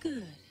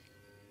 Good.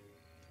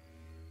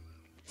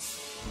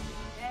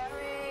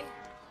 Harry!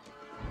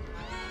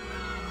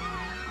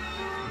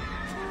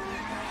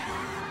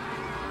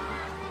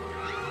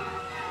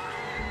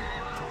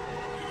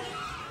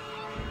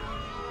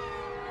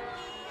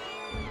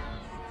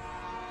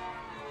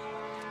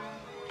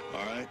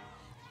 All right.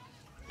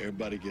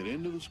 Everybody get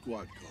into the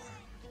squad car.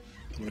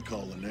 I'm going to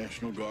call the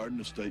National Guard and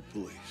the State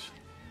Police.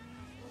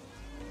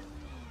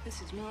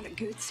 This is not a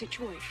good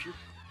situation.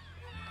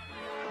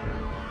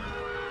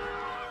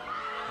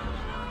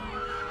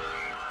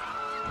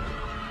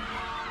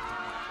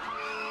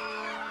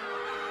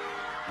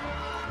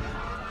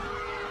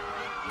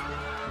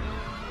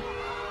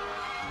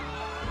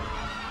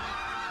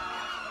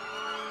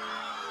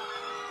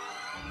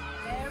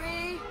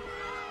 Harry?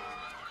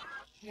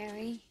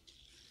 Harry,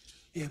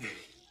 Yeah, baby.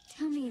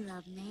 tell me you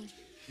love me.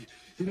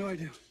 You know I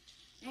do.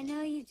 I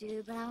know you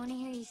do, but I want to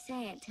hear you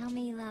say it. Tell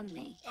me you love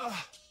me.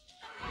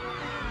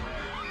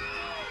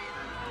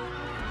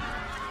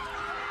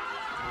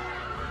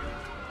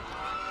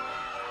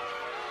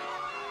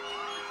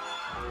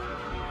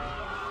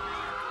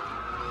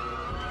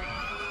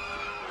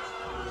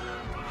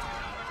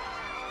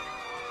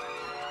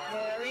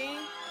 Harry?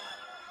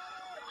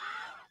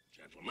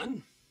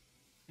 Gentlemen,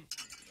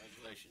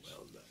 congratulations.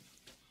 Well done.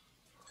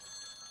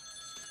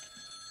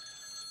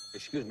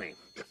 Excuse me.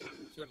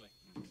 Certainly.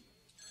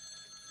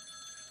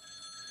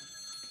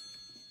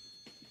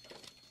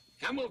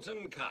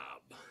 Hamilton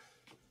Cobb.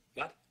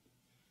 What?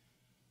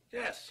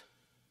 Yes.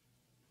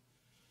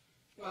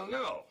 Well,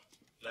 no,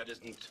 that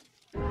isn't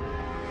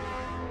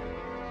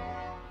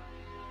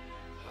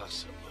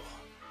possible.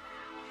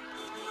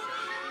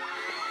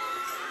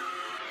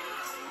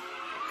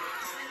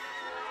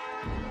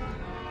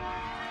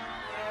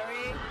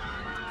 Harry?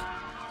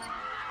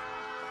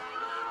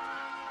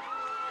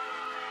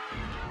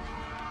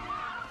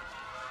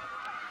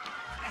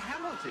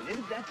 Hamilton,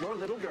 isn't that your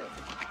little girl?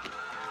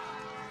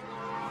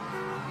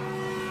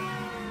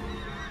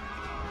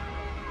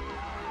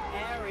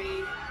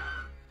 Harry?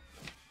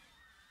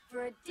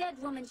 a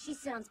dead woman, she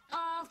sounds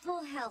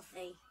awful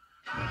healthy.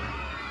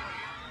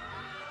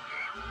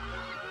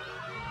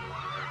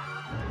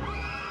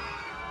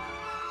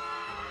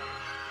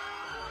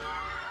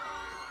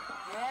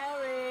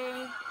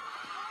 Harry!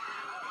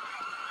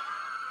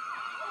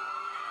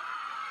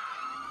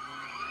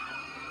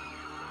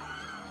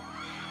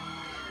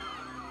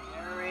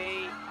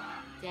 Harry!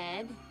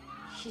 Dead?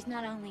 She's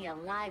not only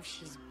alive,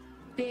 she's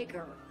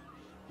bigger.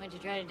 What'd you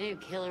try to do,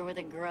 kill her with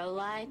a grow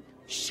light?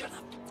 Shut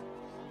up!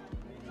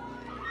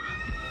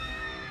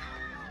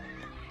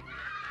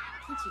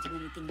 Can't you do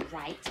anything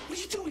right? What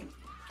are you doing?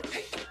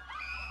 Hey!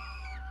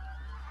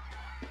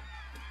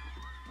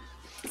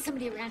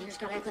 Somebody around here's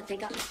gotta act like they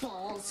got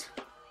balls.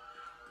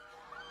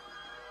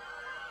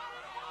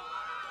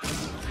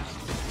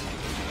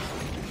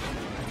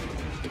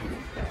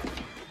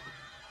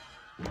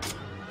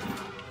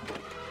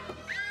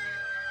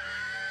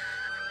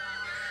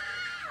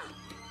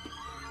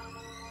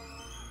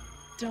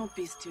 Don't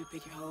be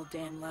stupid your whole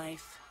damn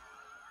life.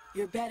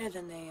 You're better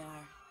than they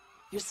are.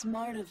 You're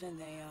smarter than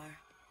they are.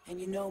 And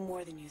you know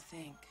more than you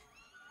think.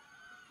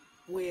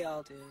 We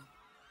all do.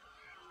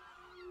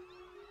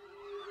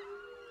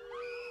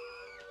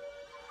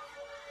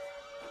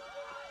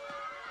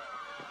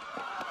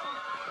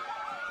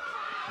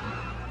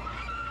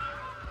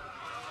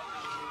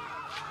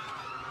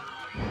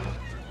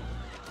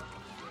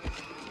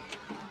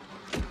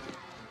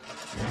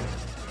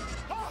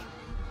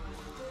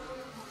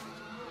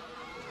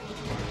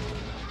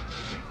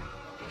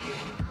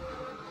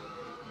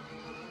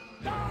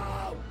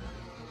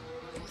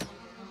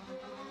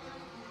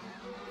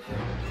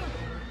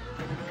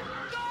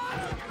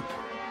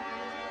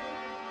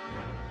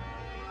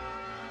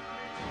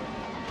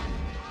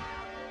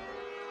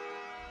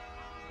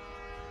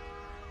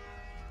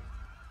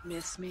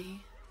 Miss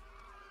me?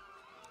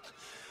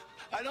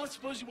 I don't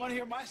suppose you want to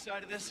hear my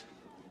side of this.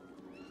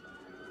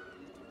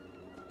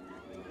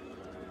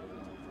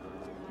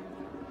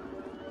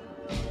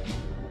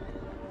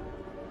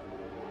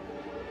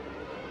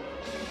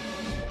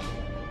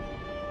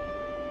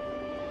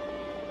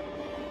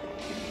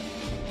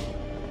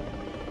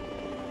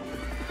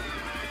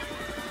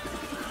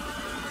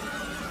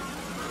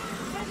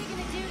 What are they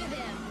gonna do to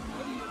them?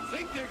 What do you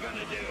think they're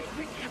gonna do?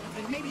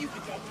 Maybe you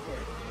can talk to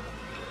her.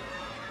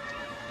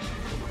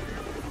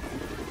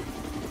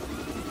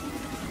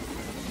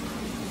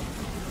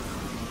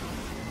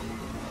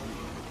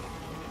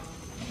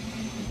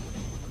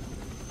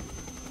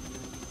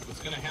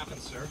 What's gonna happen,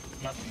 sir?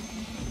 Nothing.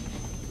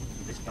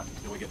 It's nothing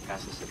until we get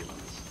past the city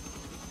limits.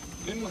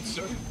 Then what,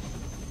 sir?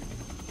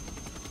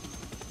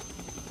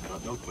 I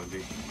don't know,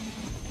 Quimby.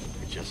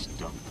 I just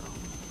don't know.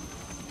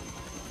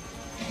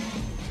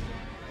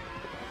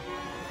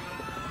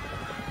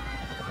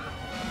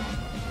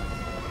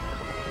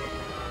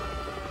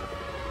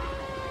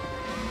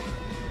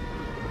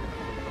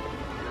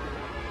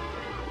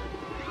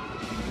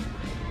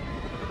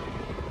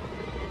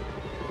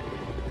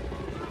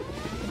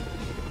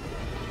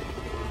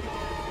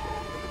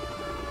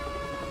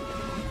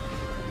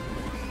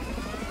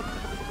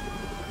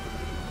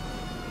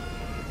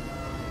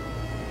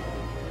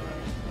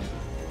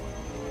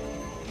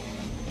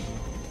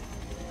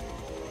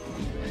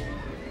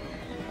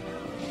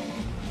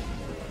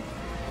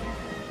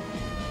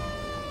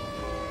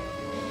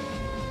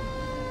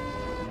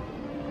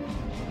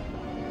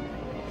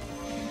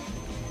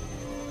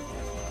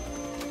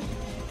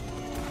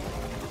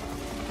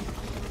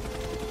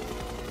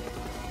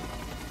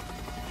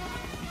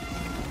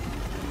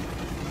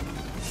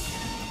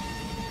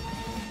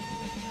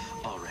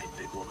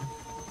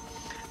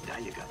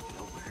 You got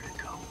nowhere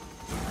to go.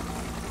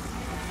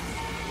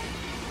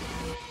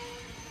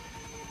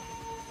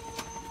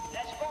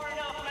 That's far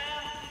enough,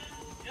 ma'am.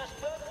 Just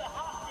put the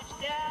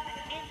hostage down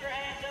and keep your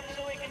hands up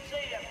so we can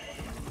see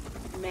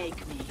them.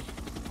 Make me.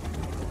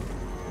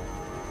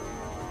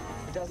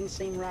 It doesn't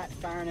seem right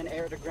firing an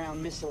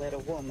air-to-ground missile at a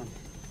woman.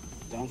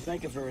 Don't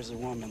think of her as a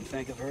woman.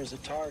 Think of her as a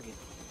target.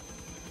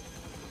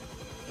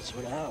 That's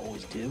what I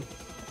always do.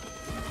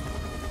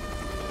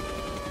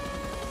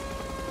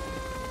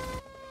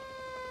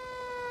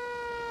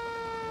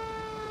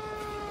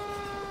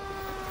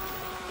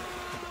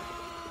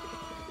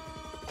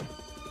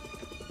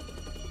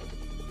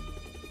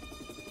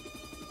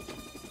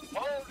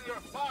 Hold your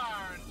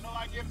fire until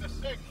I give the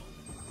signal.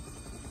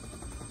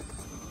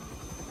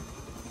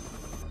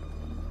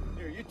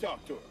 Here, you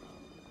talk to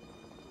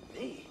her.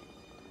 Me?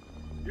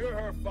 You're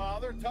her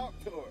father. Talk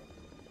to her.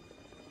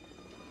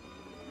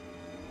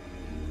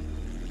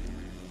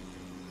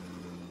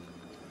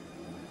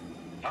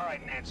 All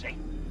right, Nancy.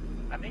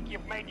 I think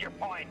you've made your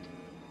point.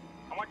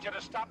 I want you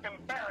to stop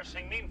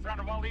embarrassing me in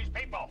front of all these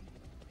people.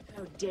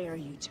 How dare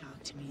you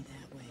talk to me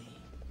that way?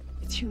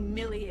 It's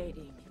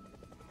humiliating.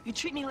 You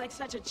treat me like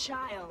such a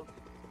child.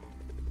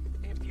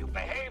 If you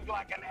behaved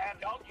like an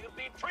adult, you'd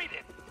be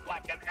treated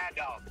like an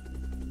adult.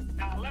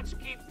 Now, let's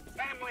keep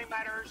family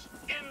matters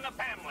in the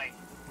family.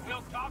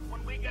 We'll talk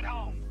when we get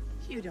home.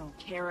 You don't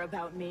care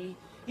about me.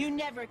 You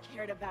never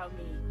cared about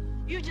me.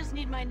 You just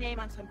need my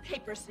name on some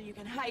paper so you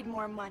can hide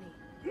more money.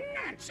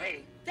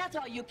 Nancy! That's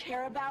all you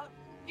care about?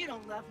 You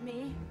don't love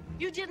me.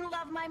 You didn't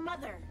love my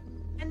mother.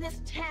 And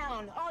this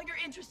town, all you're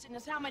interested in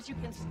is how much you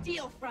can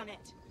steal from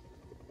it.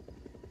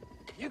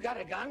 You got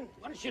a gun?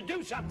 Why don't you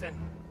do something?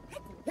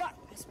 What,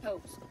 I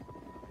suppose?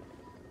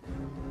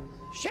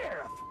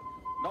 Sheriff!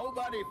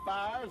 Nobody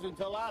fires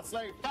until I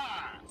say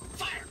fire.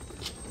 Fire!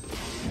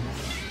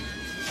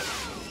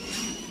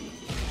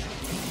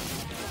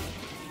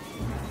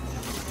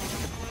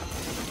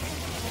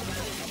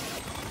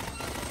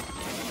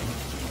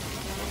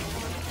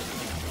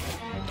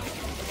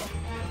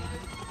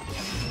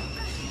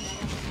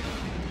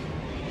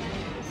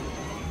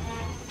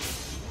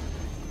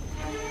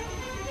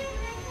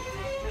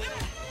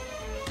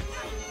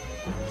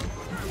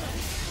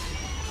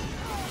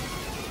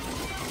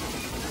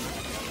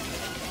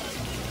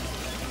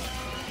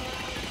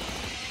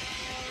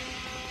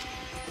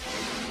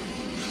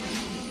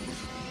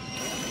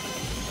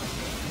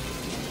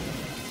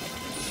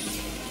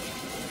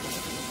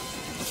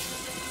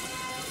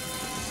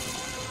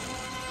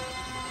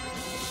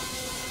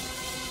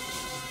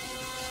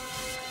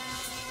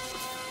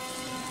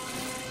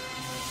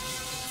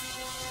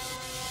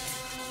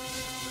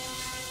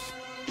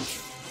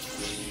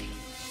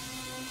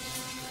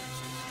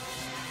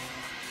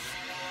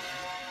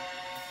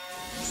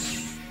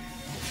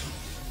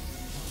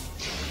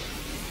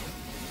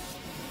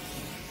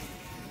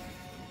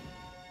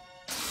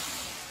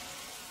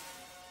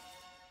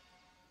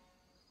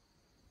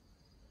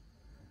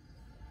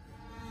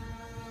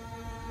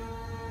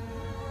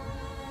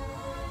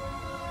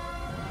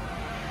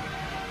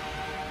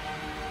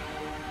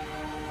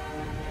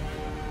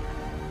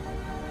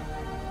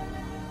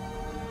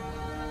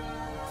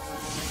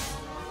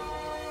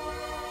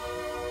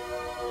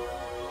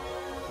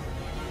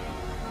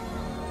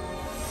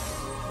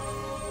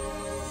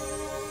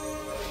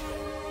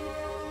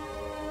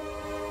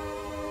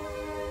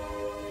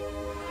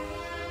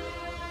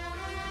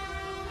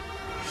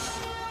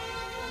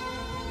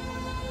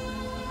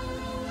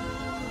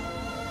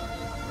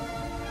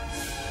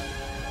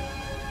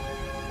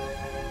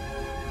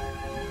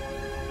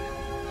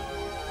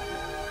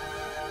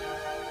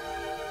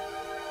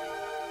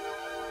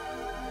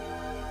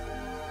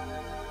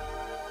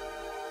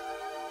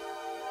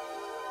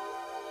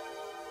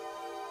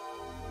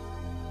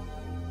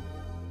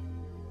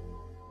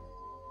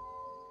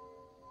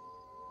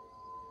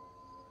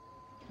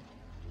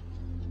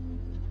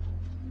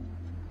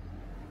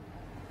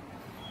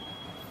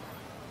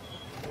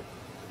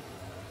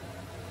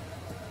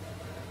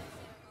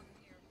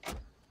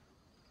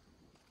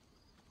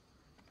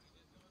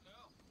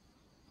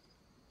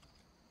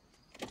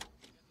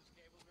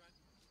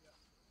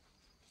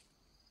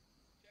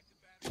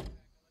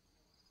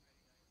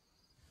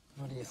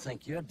 What do you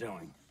think you're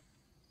doing?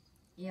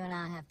 You and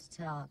I have to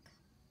talk.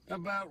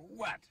 About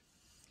what?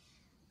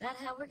 About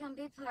how we're gonna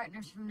be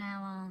partners from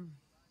now on.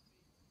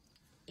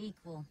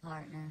 Equal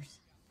partners.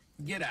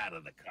 Get out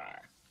of the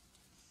car.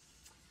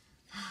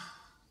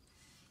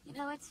 You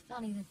know, it's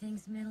funny the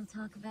things men will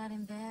talk about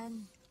in bed.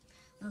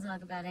 They'll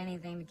talk about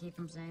anything to keep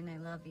from saying they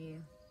love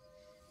you.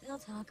 They'll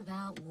talk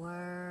about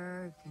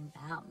work and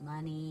about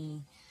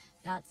money,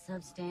 about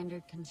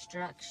substandard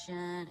construction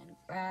and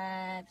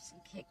bribes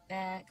and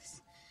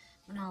kickbacks,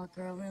 when all a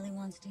girl really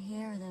wants to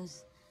hear are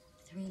those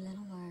 3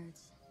 little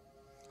words.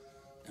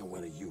 And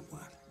what do you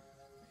want?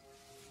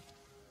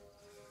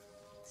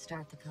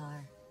 Start the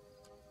car.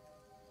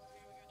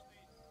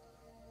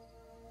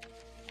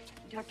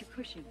 Dr.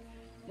 Cushing,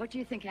 what do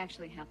you think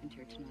actually happened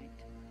here tonight?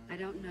 I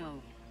don't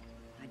know.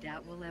 I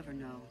doubt we'll ever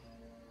know.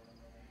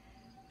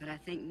 But I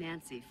think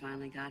Nancy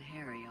finally got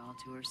Harry all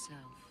to herself.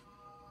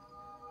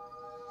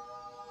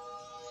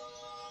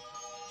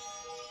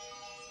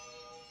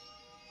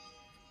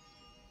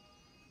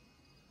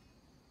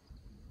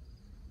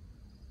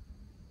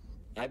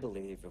 I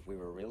believe if we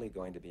were really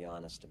going to be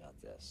honest about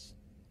this,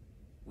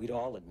 we'd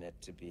all admit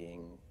to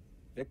being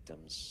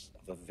victims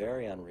of a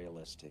very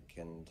unrealistic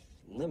and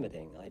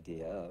limiting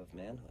idea of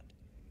manhood.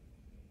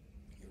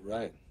 You're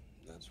right.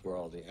 That's where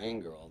all the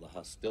anger, all the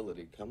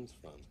hostility comes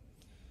from.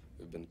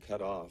 We've been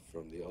cut off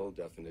from the old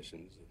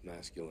definitions of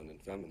masculine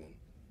and feminine,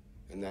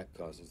 and that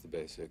causes the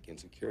basic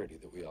insecurity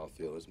that we all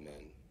feel as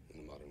men in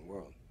the modern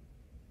world.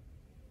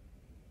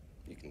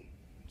 You can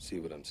see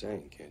what I'm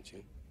saying, can't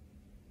you?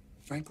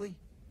 Frankly,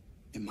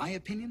 in my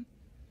opinion,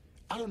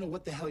 I don't know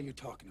what the hell you're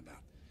talking about.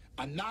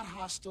 I'm not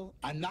hostile,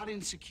 I'm not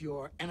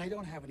insecure, and I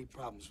don't have any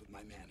problems with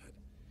my manhood.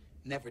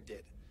 Never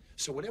did.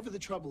 So whatever the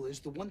trouble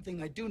is, the one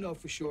thing I do know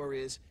for sure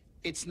is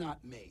it's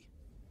not me.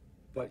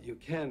 But you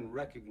can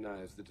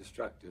recognize the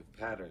destructive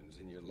patterns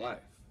in your life,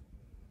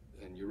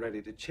 and you're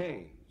ready to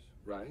change,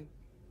 right?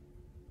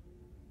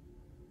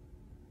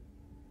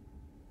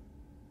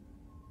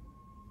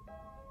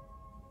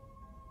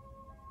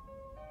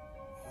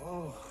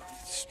 Oh,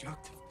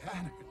 destructive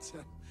patterns.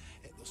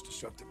 Hey, those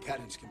destructive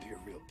patterns can be a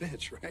real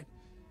bitch, right?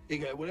 You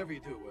got, whatever you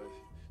do,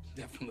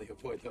 definitely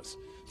avoid those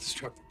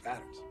destructive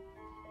patterns.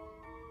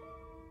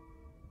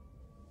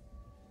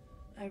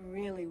 I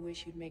really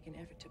wish you'd make an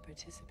effort to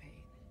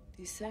participate.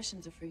 These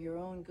sessions are for your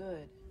own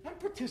good. I'm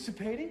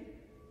participating.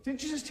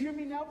 Didn't you just hear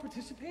me now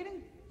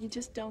participating? You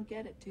just don't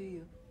get it, do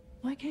you?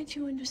 Why can't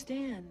you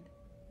understand?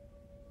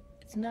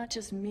 It's not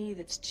just me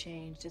that's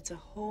changed. It's a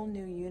whole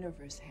new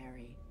universe,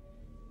 Harry.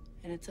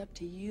 And it's up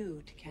to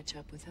you to catch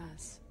up with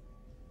us.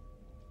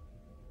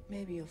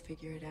 Maybe you'll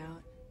figure it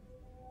out.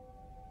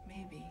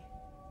 Maybe.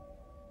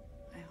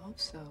 I hope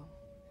so.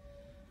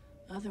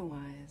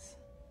 Otherwise...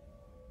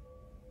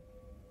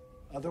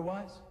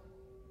 Otherwise?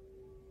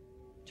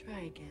 Try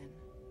again.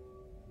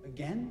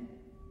 Again?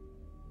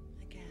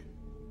 Again.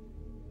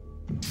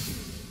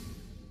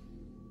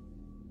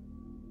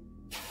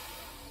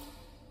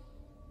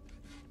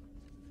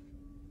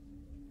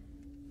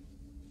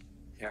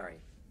 Harry,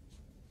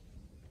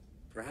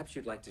 perhaps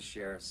you'd like to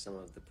share some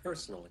of the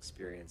personal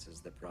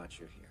experiences that brought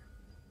you here.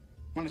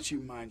 Why don't you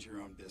mind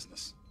your own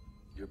business?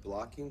 You're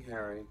blocking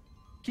Harry.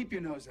 Keep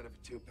your nose out of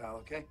it too, pal,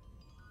 okay?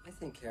 I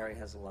think Harry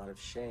has a lot of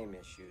shame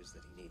issues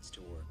that he needs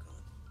to work on.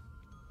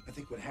 I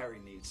think what Harry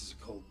needs is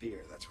a cold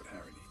beer. That's what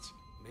Harry needs.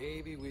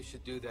 Maybe we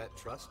should do that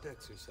trust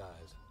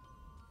exercise.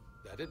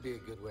 That'd be a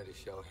good way to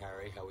show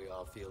Harry how we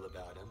all feel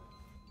about him.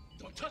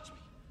 Don't touch me.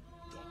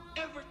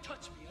 Don't ever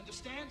touch me,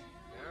 understand?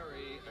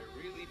 Harry, I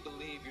really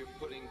believe you're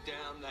putting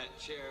down that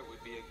chair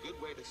would be a good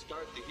way to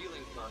start the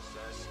healing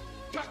process.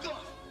 Back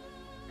off!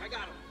 I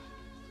got him.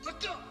 Let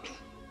go!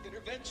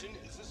 Intervention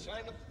is a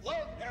sign of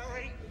love,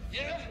 Harry.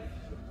 Yeah?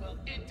 Well,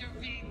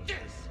 intervene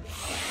this!